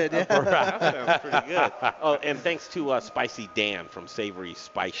barabbit. Yeah. That sounds pretty good. Oh, and thanks to Spicy Dan from Savory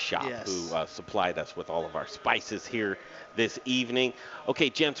Spice Shop, who supplied us with all of our spices here this evening. Okay,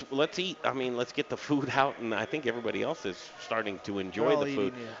 gents, let's eat. I mean, let's get the food out, and I think everybody else is starting to enjoy the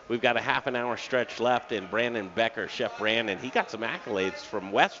food. Eating, yeah. We've got a half an hour stretch left, and Brandon Becker, Chef Brandon, he got some accolades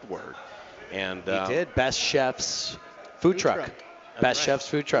from Westward. And he did. Best Chef's Food Truck. Best right. Chef's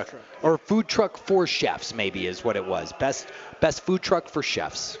Food Truck. Or Food Truck for Chefs, maybe, is what it was. Best Food Truck for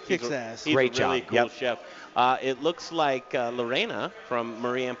Chefs. Kicks ass. He's Great a really job. cool chef. It looks like Lorena from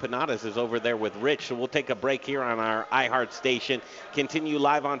Maria Empanadas is over there with Rich, so we'll take a break here on our iHeart station, continue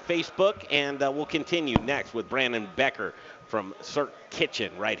live on Facebook, and we'll continue next with Brandon Becker from Cirque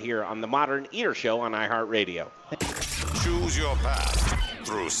Kitchen right here on the Modern Eater Show on iHeartRadio. Choose your path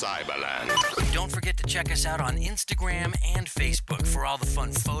through Cyberland. Don't forget to check us out on Instagram and Facebook for all the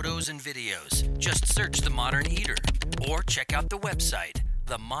fun photos and videos. Just search The Modern Eater or check out the website,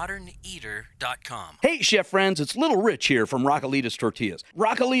 themoderneater.com. Hey, chef friends, it's Little Rich here from Raquelitas Tortillas.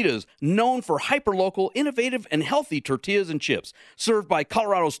 Raquelitas, known for hyper-local, innovative, and healthy tortillas and chips, served by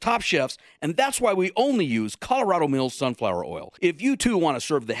Colorado's top chefs, and that's why we only use Colorado Mills sunflower oil. If you, too, want to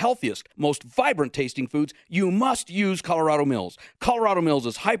serve the healthiest, most vibrant-tasting foods, you must use Colorado Mills. Colorado Mills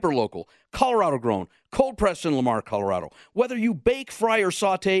is hyper-local, Colorado-grown, cold-pressed in Lamar, Colorado. Whether you bake, fry, or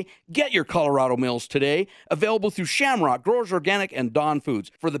saute, get your Colorado Mills today. Available through Shamrock, Growers Organic, and Dawn Foods.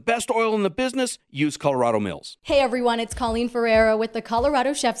 For the best oil in the business, use Colorado Mills. Hey everyone, it's Colleen Ferreira with the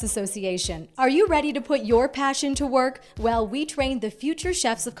Colorado Chefs Association. Are you ready to put your passion to work? Well, we train the future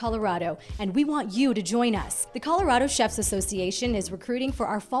chefs of Colorado, and we want you to join us. The Colorado Chefs Association is recruiting for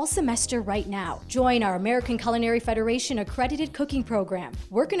our fall semester right now. Join our American Culinary Federation accredited cooking program.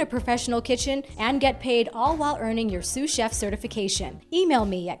 Work in a professional kitchen and get paid, all while earning your sous chef certification. Email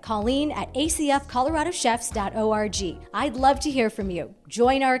me at colleen@acfcoloradochefs.org. I'd love to hear from you.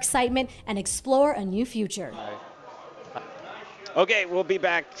 Join our excitement and explore a new future. Okay, we'll be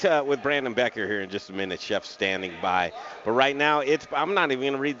back with Brandon Becker here in just a minute. Chef standing by. But right now, I'm not even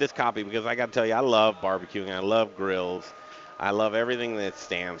going to read this copy because I got to tell you, I love barbecuing. I love grills. I love everything that it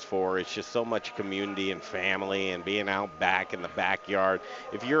stands for. It's just so much community and family and being out back in the backyard.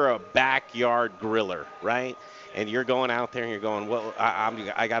 If you're a backyard griller, right, and you're going out there and you're going, well,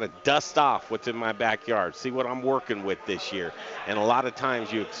 I got to dust off what's in my backyard, see what I'm working with this year. And a lot of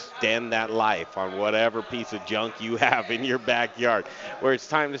times you extend that life on whatever piece of junk you have in your backyard, where it's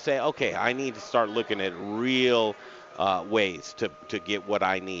time to say, okay, I need to start looking at real ways to get what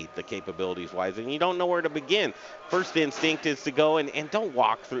I need, the capabilities-wise, and you don't know where to begin. First instinct is to go and don't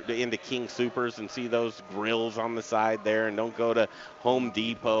walk into King Soopers and see those grills on the side there, and don't go to Home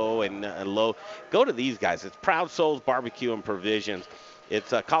Depot and Lowe's. Go to these guys. It's Proud Souls Barbecue and Provisions.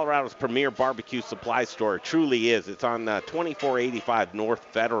 It's Colorado's premier barbecue supply store. It truly is. It's on 2485 North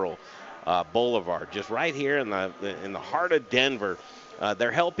Federal Boulevard, just right here in the heart of Denver.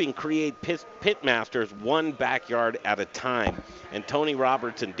 They're helping create pit masters one backyard at a time. And Tony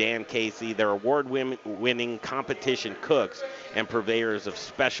Roberts and Dan Casey, they're award-winning competition cooks and purveyors of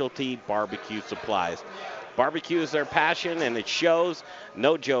specialty barbecue supplies. Barbecue is their passion, and it shows.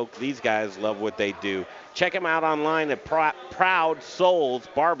 No joke, these guys love what they do. Check them out online at Proud Souls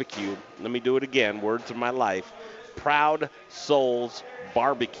Barbecue. Let me do it again, words of my life. Proud Souls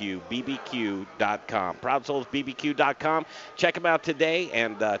Barbecue, BBQ.com. ProudSoulsBBQ.com. Check them out today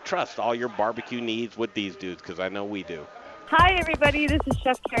and trust all your barbecue needs with these dudes, because I know we do. Hi, everybody. This is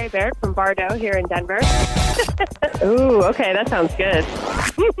Chef Carrie Baird from Bardo here in Denver. Ooh, okay, that sounds good.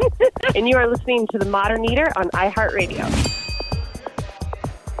 And you are listening to The Modern Eater on iHeartRadio.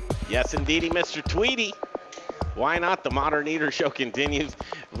 Yes, indeedy, Mr. Tweety. Why not? The Modern Eater show continues.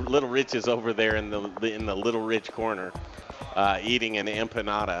 Little Rich is over there in the Little Rich corner, eating an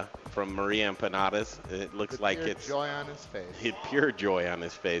empanada from Maria Empanadas. It looks like it's joy on his face. Pure joy on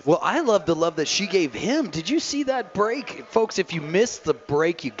his face. Well, I love the love that she gave him. Did you see that break? Folks, if you missed the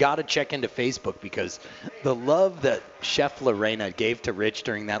break, you got to check into Facebook, because the love that Chef Lorena gave to Rich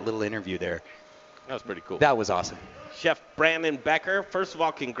during that little interview there. That was pretty cool. That was awesome. Chef Brandon Becker, first of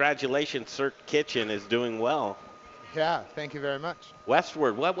all, congratulations. Cirque Kitchen is doing well. Yeah, thank you very much.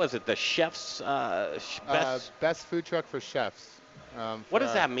 Westward, what was it? The chef's best food truck for chefs. What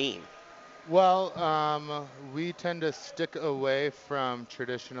does that mean? Well, we tend to stick away from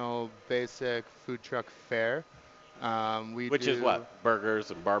traditional basic food truck fare. Which is what?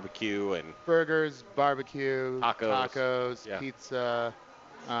 Burgers and barbecue and... Burgers, barbecue, tacos, yeah. Pizza.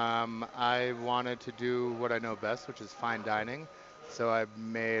 I wanted to do what I know best, which is fine dining. So I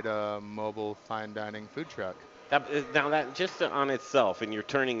made a mobile fine dining food truck. Now that just on itself, and you're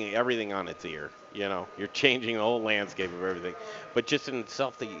turning everything on its ear, you know, you're changing the whole landscape of everything. But just in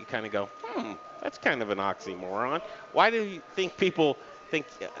itself, that you kind of go, that's kind of an oxymoron. Why do you think people think,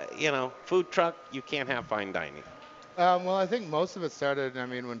 food truck, you can't have fine dining? Well, I think most of it started,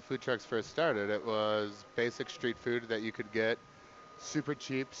 when food trucks first started, it was basic street food that you could get super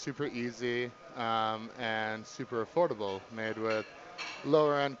cheap, super easy, and super affordable, made with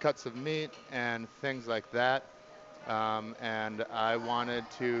lower end cuts of meat and things like that. And I wanted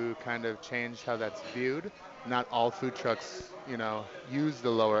to kind of change how that's viewed. Not all food trucks, use the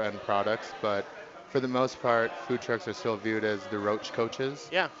lower end products, but for the most part, food trucks are still viewed as the roach coaches.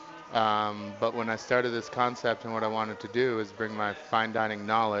 Yeah. But when I started this concept, and what I wanted to do is bring my fine dining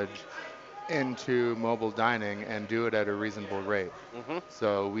knowledge into mobile dining and do it at a reasonable rate. Mm-hmm.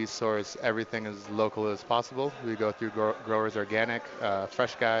 So we source everything as local as possible. We go through Growers Organic,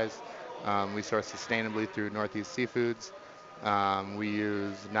 Fresh Guys. We source sustainably through Northeast Seafoods. We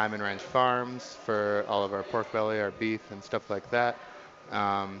use Nyman Ranch Farms for all of our pork belly, our beef, and stuff like that.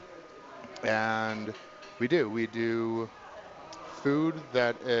 And we do food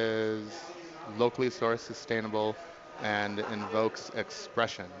that is locally sourced, sustainable, and invokes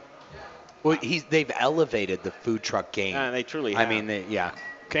expression. Well, they've elevated the food truck game. They truly have.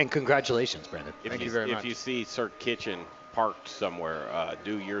 And congratulations, Brandon. Thank you very much. If you see Cirque Kitchen parked somewhere,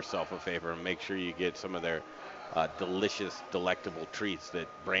 do yourself a favor and make sure you get some of their delicious, delectable treats that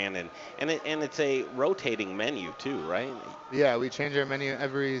Brandon, and it's a rotating menu too, right? Yeah, we change our menu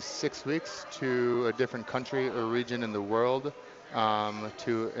every 6 weeks to a different country or region in the world,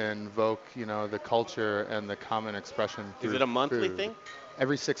 to invoke, the culture and the common expression through Is it a monthly food. thing?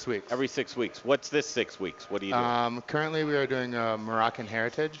 Every 6 weeks. Every 6 weeks. What's this 6 weeks? What do you do? Currently, we are doing Moroccan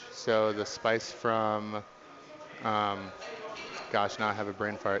heritage. So the spice from, now I have a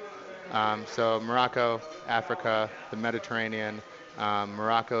brain fart. So Morocco, Africa, the Mediterranean.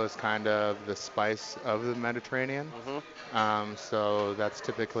 Morocco is kind of the spice of the Mediterranean. Mm-hmm. So that's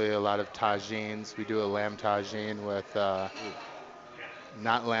typically a lot of tagines. We do a lamb tagine with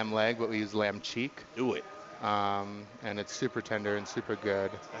not lamb leg, but we use lamb cheek. Do it. And it's super tender and super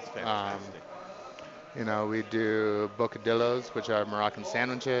good. That's fantastic. You know, we do bocadillos, which are Moroccan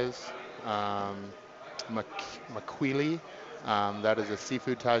sandwiches. Maquili, that is a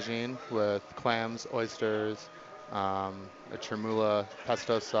seafood tagine with clams, oysters, a chermoula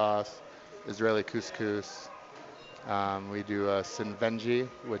pesto sauce, Israeli couscous. We do a sinvenji,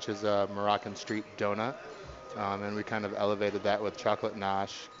 which is a Moroccan street donut. And we kind of elevated that with chocolate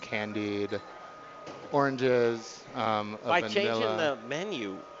ganache, candied oranges, By vanilla. changing the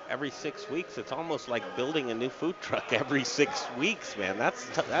menu every 6 weeks, it's almost like building a new food truck every 6 weeks, man. That's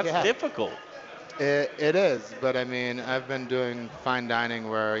Yeah. difficult. It is, but I mean, I've been doing fine dining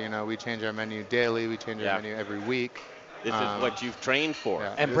where, you know, we change our menu daily, we change our menu every week. This is what you've trained for.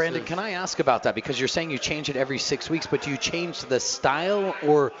 Yeah, And Brandon, can I ask about that? Because you're saying you change it every 6 weeks, but do you change the style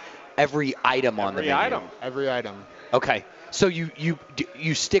or every item on the menu? Every item. Okay. So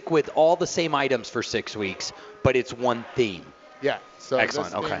you stick with all the same items for 6 weeks, but it's one theme. Yeah. So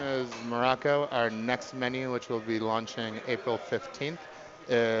Excellent. this Okay. theme is Morocco. Our next menu, which will be launching April 15th,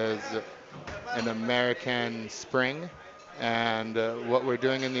 is an American Spring. And what we're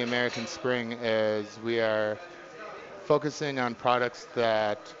doing in the American Spring is we are focusing on products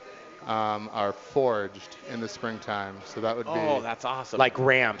that are foraged in the springtime. So that would be... Oh, that's awesome. Like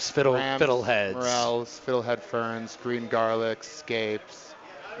ramps, fiddleheads. Morels, fiddlehead ferns, green garlic, scapes.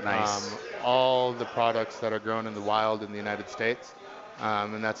 Nice. All the products that are grown in the wild in the United States.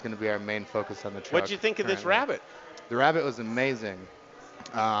 And that's going to be our main focus on the truck. What'd you think of this currently. rabbit? The rabbit was amazing.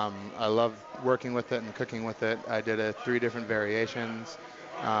 I love working with it and cooking with it. I did 3 different variations.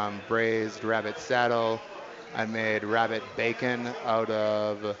 Braised rabbit saddle. I made rabbit bacon out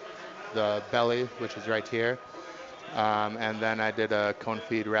of the belly, which is right here. And then I did a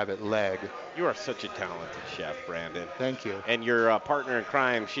confit rabbit leg. You are such a talented chef, Brandon. Thank you. And your partner in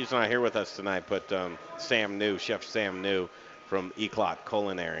crime, she's not here with us tonight, but Chef Sam New from Eclat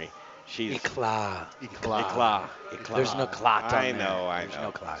Culinary. She's Eclat. There's no clot on I there. know. There's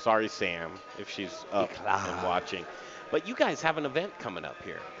no clot. Sorry, Sam, if she's up and watching. But you guys have an event coming up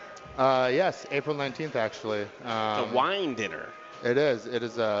here. Yes, April 19th, actually. It's a wine dinner. It is. It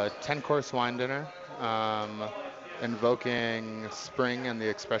is a 10-course wine dinner invoking spring and the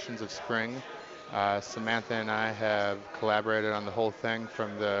expressions of spring. Samantha and I have collaborated on the whole thing,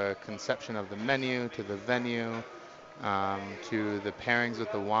 from the conception of the menu to the venue to the pairings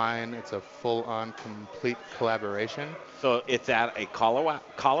with the wine. It's a full-on, complete collaboration. So it's at a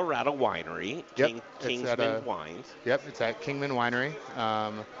Colorado winery, Yep, Kingsman Wines. Yep, it's at Kingman Winery.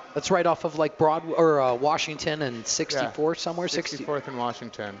 That's right off of like Broadway or Washington and 64 somewhere. 64th and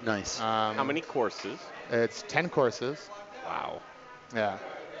Washington. Nice. How many courses? It's 10 courses. Wow. Yeah.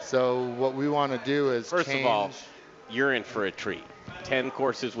 So what we want to do is First of all, you're in for a treat. 10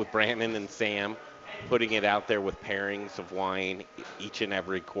 courses with Brandon and Sam, putting it out there with pairings of wine each and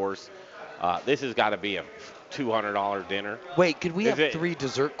every course. This has got to be a $200 dinner. Wait, could we have 3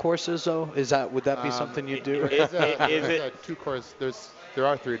 dessert courses though? Would that be something you do? Is it a 2-course? There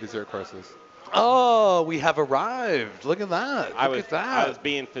are 3 dessert courses. Oh, we have arrived. Look at that. I Look was at that. I was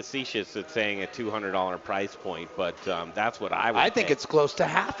being facetious at saying a $200 price point, but that's what I would I think pay. it's close to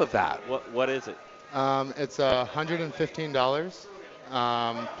half of that. What is it? It's $115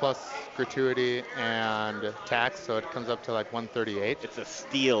 plus gratuity and tax, so it comes up to like $138. It's a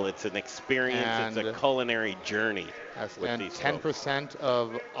steal. It's an experience. It's a culinary journey. Yes, with and these 10%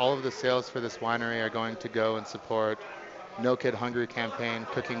 of all of the sales for this winery are going to go and support No Kid Hungry campaign,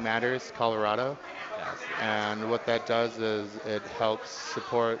 Cooking Matters, Colorado. Yes. And what that does is it helps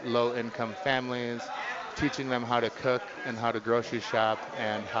support low-income families, teaching them how to cook and how to grocery shop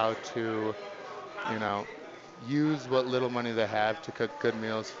and how to, use what little money they have to cook good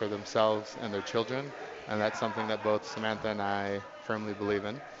meals for themselves and their children. And that's something that both Samantha and I firmly believe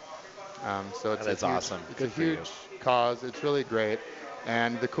in. So it's awesome. It's a huge cause. It's really great.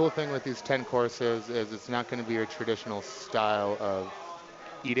 And the cool thing with these 10 courses is it's not going to be your traditional style of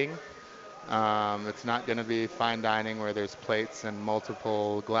eating. It's not going to be fine dining where there's plates and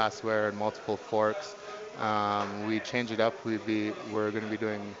multiple glassware and multiple forks. We change it up. We're going to be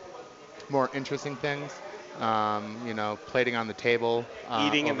doing more interesting things. Plating on the table.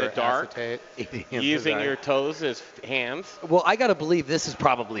 Eating in the dark. Using your toes as hands. Well, I got to believe this is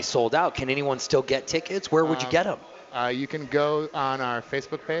probably sold out. Can anyone still get tickets? Where would you get them? You can go on our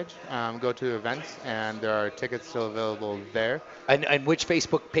Facebook page, go to events, and there are tickets still available there. And which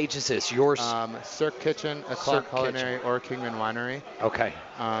Facebook page is this? Yours? Cirque Kitchen, Eclat Culinary, or Kingman Winery. Okay.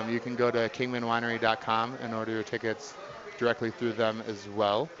 You can go to kingmanwinery.com and order your tickets directly through them as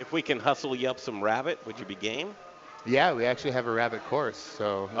well. If we can hustle you up some rabbit, would you be game? Yeah, we actually have a rabbit course.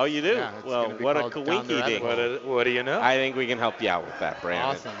 So. Oh, you do? Yeah, well, what a coinky-dink. What do you know? I think we can help you out with that,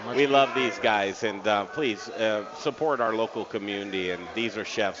 Brandon. Awesome. We love these guys, and please support our local community. And these are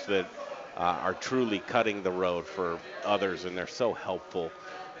chefs that are truly cutting the road for others, and they're so helpful.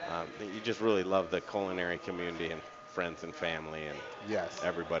 You just really love the culinary community and friends and family and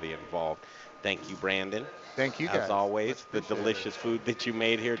everybody involved. Thank you, Brandon. Thank you, guys. As always, the delicious food that you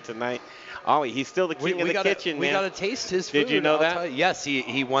made here tonight. Ollie, he's still the king of the kitchen, man. We got to taste his food. Did you know that? Yes,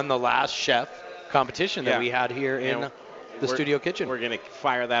 he won the last chef competition that we had here in the studio kitchen. We're going to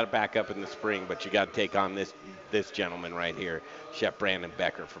fire that back up in the spring, but you got to take on this gentleman right here, Chef Brandon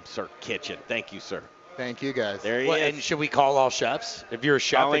Becker from Cirque Kitchen. Thank you, sir. Thank you, guys. There he is. And should we call all chefs? If you're a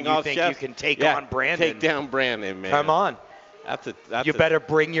chef and you think you can take on Brandon. Take down Brandon, man. Come on. You better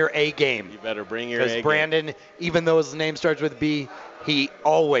bring your A game. You better bring your A game. Because Brandon, even though his name starts with B, he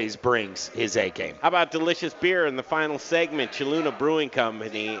always brings his A game. How about delicious beer in the final segment? Cheluna Brewing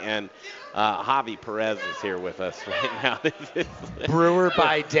Company and Javi Perez is here with us right now. Brewer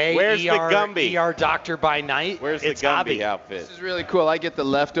by day, Where's the Gumby? ER doctor by night. Where's it's the Gumby Javi. outfit? This is really cool. I get the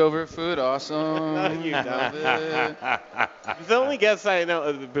leftover food. Awesome. You love it. He's the only guest I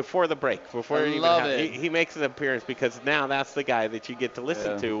know before the break. He makes an appearance because now that's the guy that you get to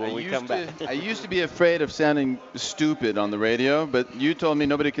listen to when we come back. I used to be afraid of sounding stupid on the radio, but you told me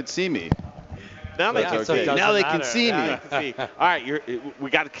nobody could see me. Now they can see. Now they can see me. All right, we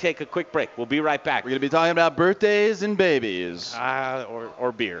got to take a quick break. We'll be right back. We're going to be talking about birthdays and babies.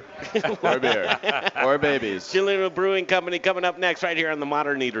 Or beer. Or beer. Or babies. Cheluna Brewing Company coming up next right here on the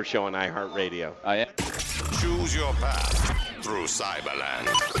Modern Eater Show on iHeartRadio. Choose your path through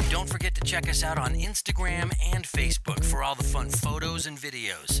Cyberland. Don't forget to check us out on Instagram and Facebook for all the fun photos and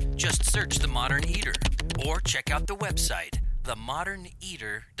videos. Just search The Modern Eater or check out the website,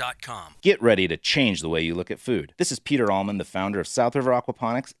 themoderneater.com. Get ready to change the way you look at food. This is Peter Allman, the founder of South River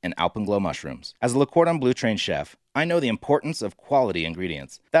Aquaponics and Alpenglow Mushrooms. As a Le Cordon Bleu trained chef, I know the importance of quality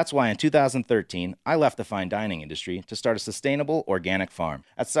ingredients. That's why in 2013, I left the fine dining industry to start a sustainable organic farm.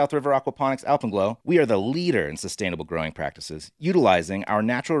 At South River Aquaponics Alpenglow, we are the leader in sustainable growing practices, utilizing our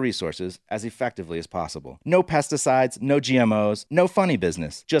natural resources as effectively as possible. No pesticides, no GMOs, no funny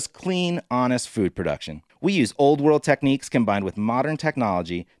business, just clean, honest food production. We use old world techniques combined with modern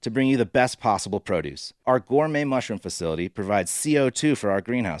technology to bring you the best possible produce. Our gourmet mushroom facility provides CO2 for our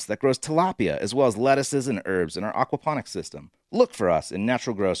greenhouse that grows tilapia as well as lettuces and herbs in our aquaponics system. Look for us in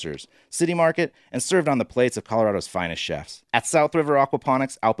Natural Grocers, City Market, and served on the plates of Colorado's finest chefs. At South River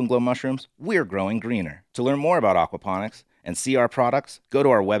Aquaponics Alpenglow Mushrooms, we're growing greener. To learn more about aquaponics and see our products, go to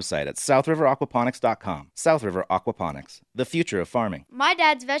our website at southriveraquaponics.com. South River Aquaponics, the future of farming. My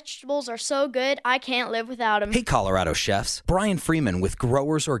dad's vegetables are so good, I can't live without them. Hey, Colorado chefs. Brian Freeman with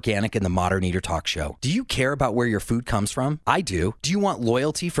Growers Organic and the Modern Eater Talk Show. Do you care about where your food comes from? I do. Do you want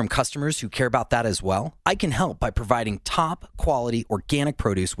loyalty from customers who care about that as well? I can help by providing top quality organic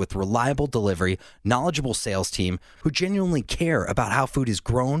produce with reliable delivery, knowledgeable sales team who genuinely care about how food is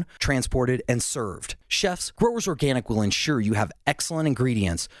grown, transported, and served. Chefs, Growers Organic will ensure you have excellent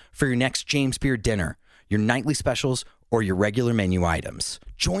ingredients for your next James Beard dinner, your nightly specials, or your regular menu items.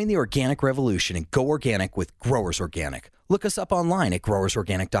 Join the organic revolution and go organic with Growers Organic. Look us up online at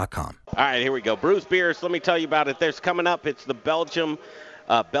growersorganic.com. All right, here we go. Brews Beers, let me tell you about it. There's coming up, it's the Belgian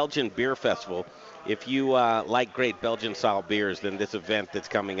Beer Festival. If you like great Belgian-style beers, then this event that's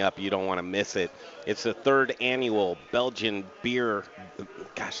coming up, you don't want to miss it. It's the third annual Belgian Brew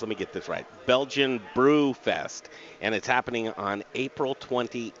Fest, and it's happening on April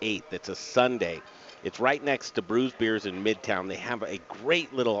 28th. It's a Sunday. It's right next to Brews Beers in Midtown. They have a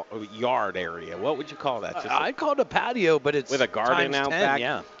great little yard area. What would you call that? I'd call it a patio, but it's with a garden out 10, back.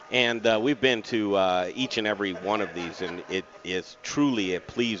 Yeah. And we've been to each and every one of these, and it is truly a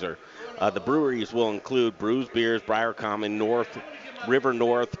pleaser. The breweries will include Brews Beers, Briar Common, River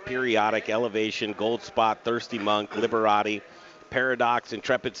North, Periodic, Elevation, Gold Spot, Thirsty Monk, Liberati, Paradox,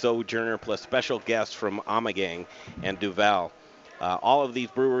 Intrepid Sojourner, plus special guests from Amagang and Duvel. All of these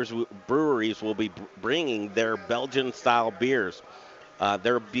breweries will be bringing their Belgian-style beers.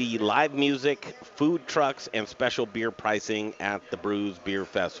 There will be live music, food trucks, and special beer pricing at the Brews Beer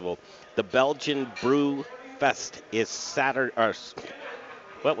Festival. The Belgian Brew Fest is Sunday,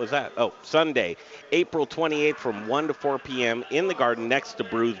 April 28th from 1 to 4 p.m. in the garden next to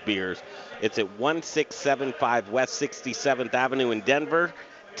Brews Beers. It's at 1675 West 67th Avenue in Denver.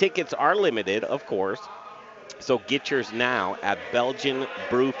 Tickets are limited, of course, so get yours now at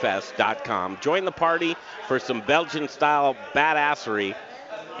BelgianBrewFest.com. Join the party for some Belgian-style badassery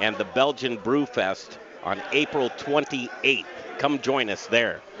and the Belgian Brew Fest on April 28th. Come join us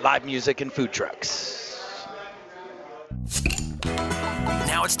there. Live music and food trucks.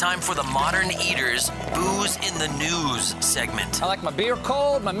 Now it's time for the Modern Eaters Booze in the News segment. I like my beer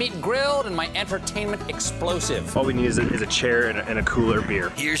cold, my meat grilled, and my entertainment explosive. All we need is a chair and a cooler beer.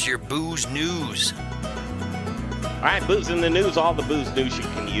 Here's your booze news. All right, booze in the news, all the booze news you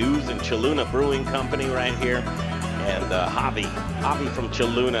can use, and Cheluna Brewing Company right here, and Javi from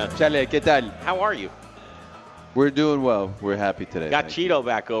Cheluna. Chale, ¿qué tal? How are you? We're doing well. We're happy today. Got Chito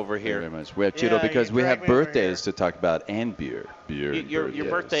back over here. Very much. We have Chito because we have birthdays to talk about and beer. Your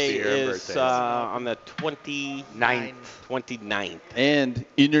birthday is on the 29th. 29th. And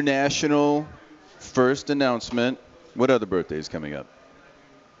international first announcement. What other birthday is coming up?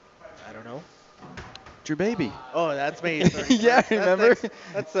 I don't know. It's your baby. Oh, that's me. Yeah, remember?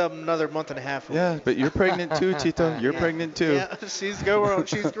 That's another month and a half. Yeah, but you're pregnant too, Chito. You're pregnant too. Yeah, she's growing.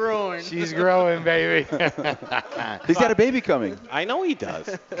 She's growing, baby. He's got a baby coming. I know he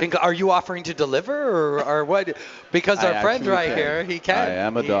does. Are you offering to deliver or what? Because our friend right here, he can. I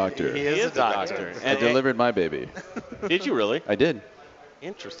am a doctor. He is a doctor. I delivered my baby. Did you really? I did.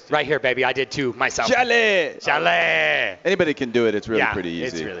 Interesting. Right here, baby. I did too myself. Chale! Anybody can do it. It's really pretty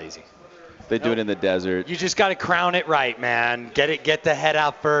easy. It's really easy. They do it in the desert. You just got to crown it right, man. Get the head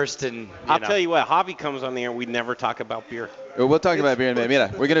out first, and I'll tell you what. Javi comes on the air. We never talk about beer. Well, we'll talk about beer in a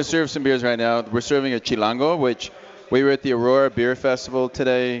minute. Mira, we're going to serve some beers right now. We're serving a Chilango, which we were at the Aurora Beer Festival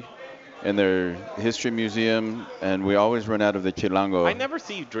today in their history museum, and we always run out of the Chilango. I never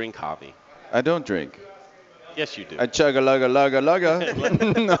see you drink, Javi. I don't drink. Yes, you do. I chug a lugga.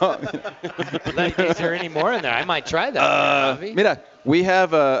 Is there any more in there? I might try that. Javi. Mira, we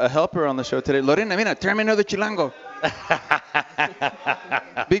have a helper on the show today. Lorena, mira, tráeme another Chilango.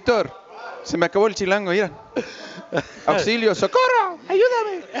 Víctor, se me acabó el Chilango, mira. Auxilio, socorro,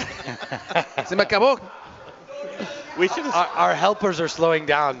 ayúdame. Se me acabó. Our helpers are slowing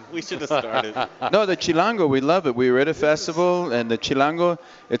down. We should have started. No, the Chilango, we love it. We were at a festival, and the Chilango,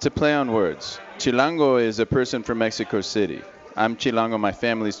 it's a play on words. Chilango is a person from Mexico City. I'm Chilango, my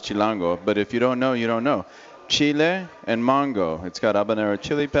family's Chilango, but if you don't know, you don't know. Chile and mango. It's got habanero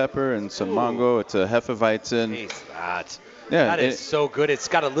chili pepper and some mango. It's a Hefeweizen. Taste that. Yeah, that is so good. It's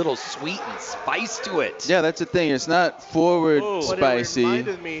got a little sweet and spice to it. Yeah, that's the thing. It's not forward spicy. It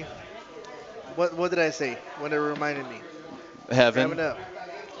reminded me. What did I say when it reminded me? Heaven. Grabbing up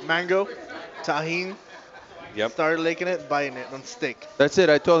mango, tahini. Yep. Started licking it, biting it on stick. That's it.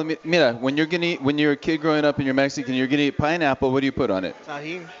 I told him, mira, when you're a kid growing up and you're Mexican, you're gonna eat pineapple. What do you put on it?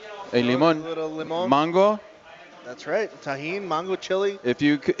 Tahini. A limon. Little limon. Mango. That's right. Tahini, mango, chili. If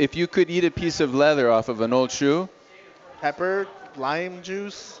you could eat a piece of leather off of an old shoe. Pepper, lime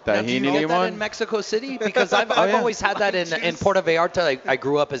juice. Tahini do you get that in Mexico City? Because I've always had that in Puerto Vallarta. I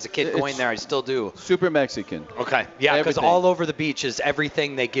grew up as a kid going there. I still do. Super Mexican. Okay. Yeah, because all over the beach is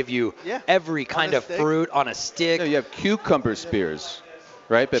everything they give you. Yeah. Every kind of fruit on a stick. No, you have cucumber spears,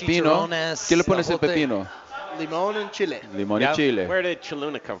 right? Pepino. Chicharrones, ¿Qué le pones the el whole thing. pepino? Limon and chile. Limon y chile. Where did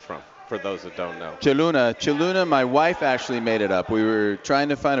Cheluna come from, for those that don't know? Cheluna, my wife actually made it up. We were trying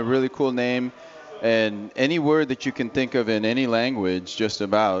to find a really cool name, and any word that you can think of in any language just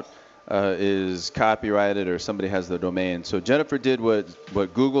about is copyrighted or somebody has the domain. So Jennifer did what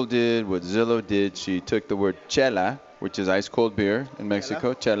Google did, what Zillow did. She took the word chela, which is ice cold beer in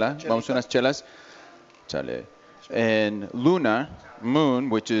Mexico. Chela. Vamos unas chelas. Chale. And Luna, moon,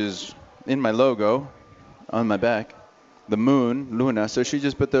 which is in my logo on my back. The moon, Luna. So she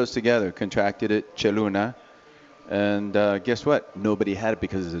just put those together, contracted it, Cheluna. And guess what? Nobody had it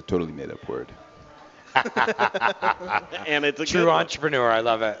because it's a totally made up word. And it's a true entrepreneur. I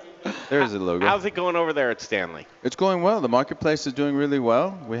love it. There's a logo. How's it going over there at Stanley? It's going well. The marketplace is doing really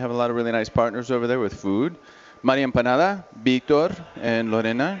well. We have a lot of really nice partners over there with food. Maria Empanadas, Víctor, and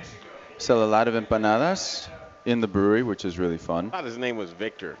Lorena sell a lot of empanadas in the brewery, which is really fun. I thought his name was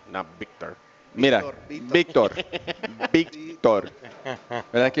Victor, not Victor. Mira, Víctor. Víctor.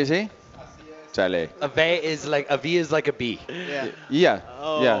 ¿Verdad que sí? Chale. A V is like a B. Yeah. Yeah.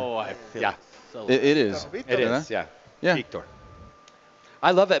 Oh, yeah. I feel so. It is. It is, yeah. Yeah. Victor.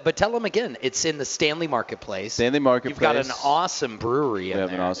 I love it, but tell them again, it's in the Stanley Marketplace. Stanley Marketplace. You've got an awesome brewery in there.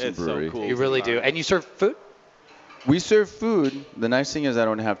 We have an awesome brewery. So cool. You really do. And you serve food? We serve food. The nice thing is I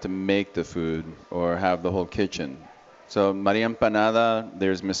don't have to make the food or have the whole kitchen. So Maria Empanada,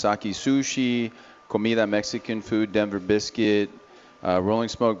 there's Misaki Sushi, Comida Mexican food, Denver Biscuit, Rolling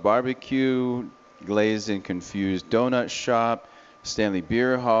Smoke Barbecue, Glazed and Confused Donut Shop, Stanley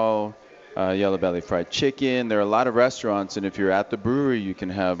Beer Hall, Yellow Belly Fried Chicken. There are a lot of restaurants, and if you're at the brewery, you can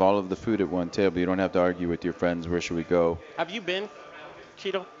have all of the food at one table. You don't have to argue with your friends, where should we go? Have you been,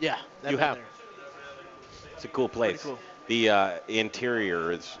 Chito? Yeah. You have. It's a cool place. Cool. The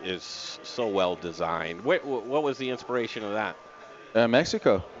interior is so well designed. What was the inspiration of that?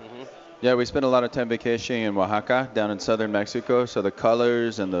 Mexico. Mm-hmm. Yeah, we spent a lot of time vacationing in Oaxaca, down in southern Mexico. So the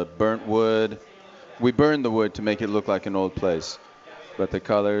colors and the burnt wood, we burned the wood to make it look like an old place. But the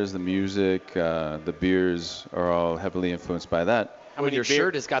colors, the music, the beers are all heavily influenced by that. Your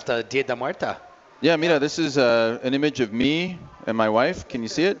shirt has got the Dia de Muerta. Yeah, mira, this is an image of me and my wife. Can you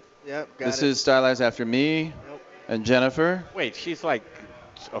see it? Yep, This is stylized after me and Jennifer. Wait, she's like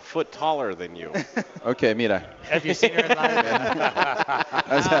a foot taller than you. Okay, mira. Have you seen her in live?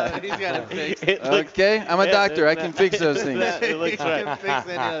 He's got it fixed. Okay, I'm a doctor. I can fix those things. It looks right. Can fix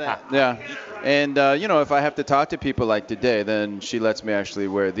any of that. Yeah, and if I have to talk to people like today, then she lets me actually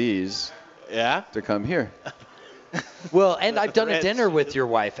wear these. Yeah. To come here. Well, and I've done a dinner with your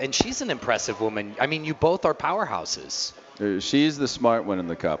wife, and she's an impressive woman. I mean, you both are powerhouses. She's the smart one in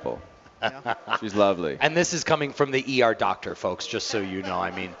the couple. Yeah. She's lovely. And this is coming from the ER doctor, folks, just so you know.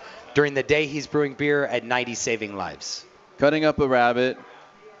 I mean, during the day he's brewing beer, at night he's saving lives. Cutting up a rabbit,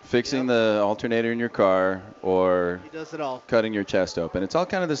 fixing the alternator in your car, or He does it all. cutting your chest open. It's all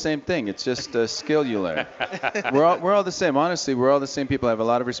kind of the same thing. It's just a skill you learn. We're all the same. Honestly, we're all the same people. I have a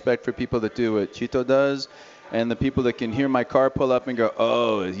lot of respect for people that do what Chito does, and the people that can hear my car pull up and go,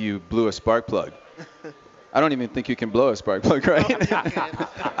 "Oh, you blew a spark plug." I don't even think you can blow a spark plug, right?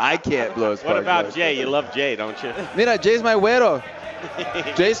 I can't blow a spark plug. What about Jay? You love Jay, don't you? Mira, Jay's my güero.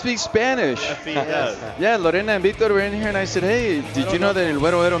 Jay speaks Spanish. Yes, he does. Yeah, Lorena and Victor were in here, and I said, hey, did you know that el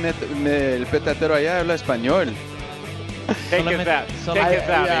güero el petatero allá habla español? Take us out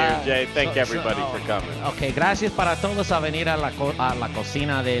here, Jay. Thank everybody for coming. Ok, gracias para todos a venir a la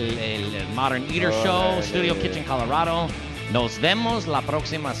cocina del el Modern Eater Show, Studio Kitchen, Colorado. Nos vemos la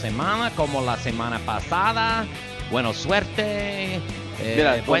próxima semana, como la semana pasada. Buena suerte.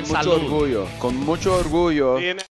 Mira, Buen con mucho salud. orgullo, con mucho orgullo.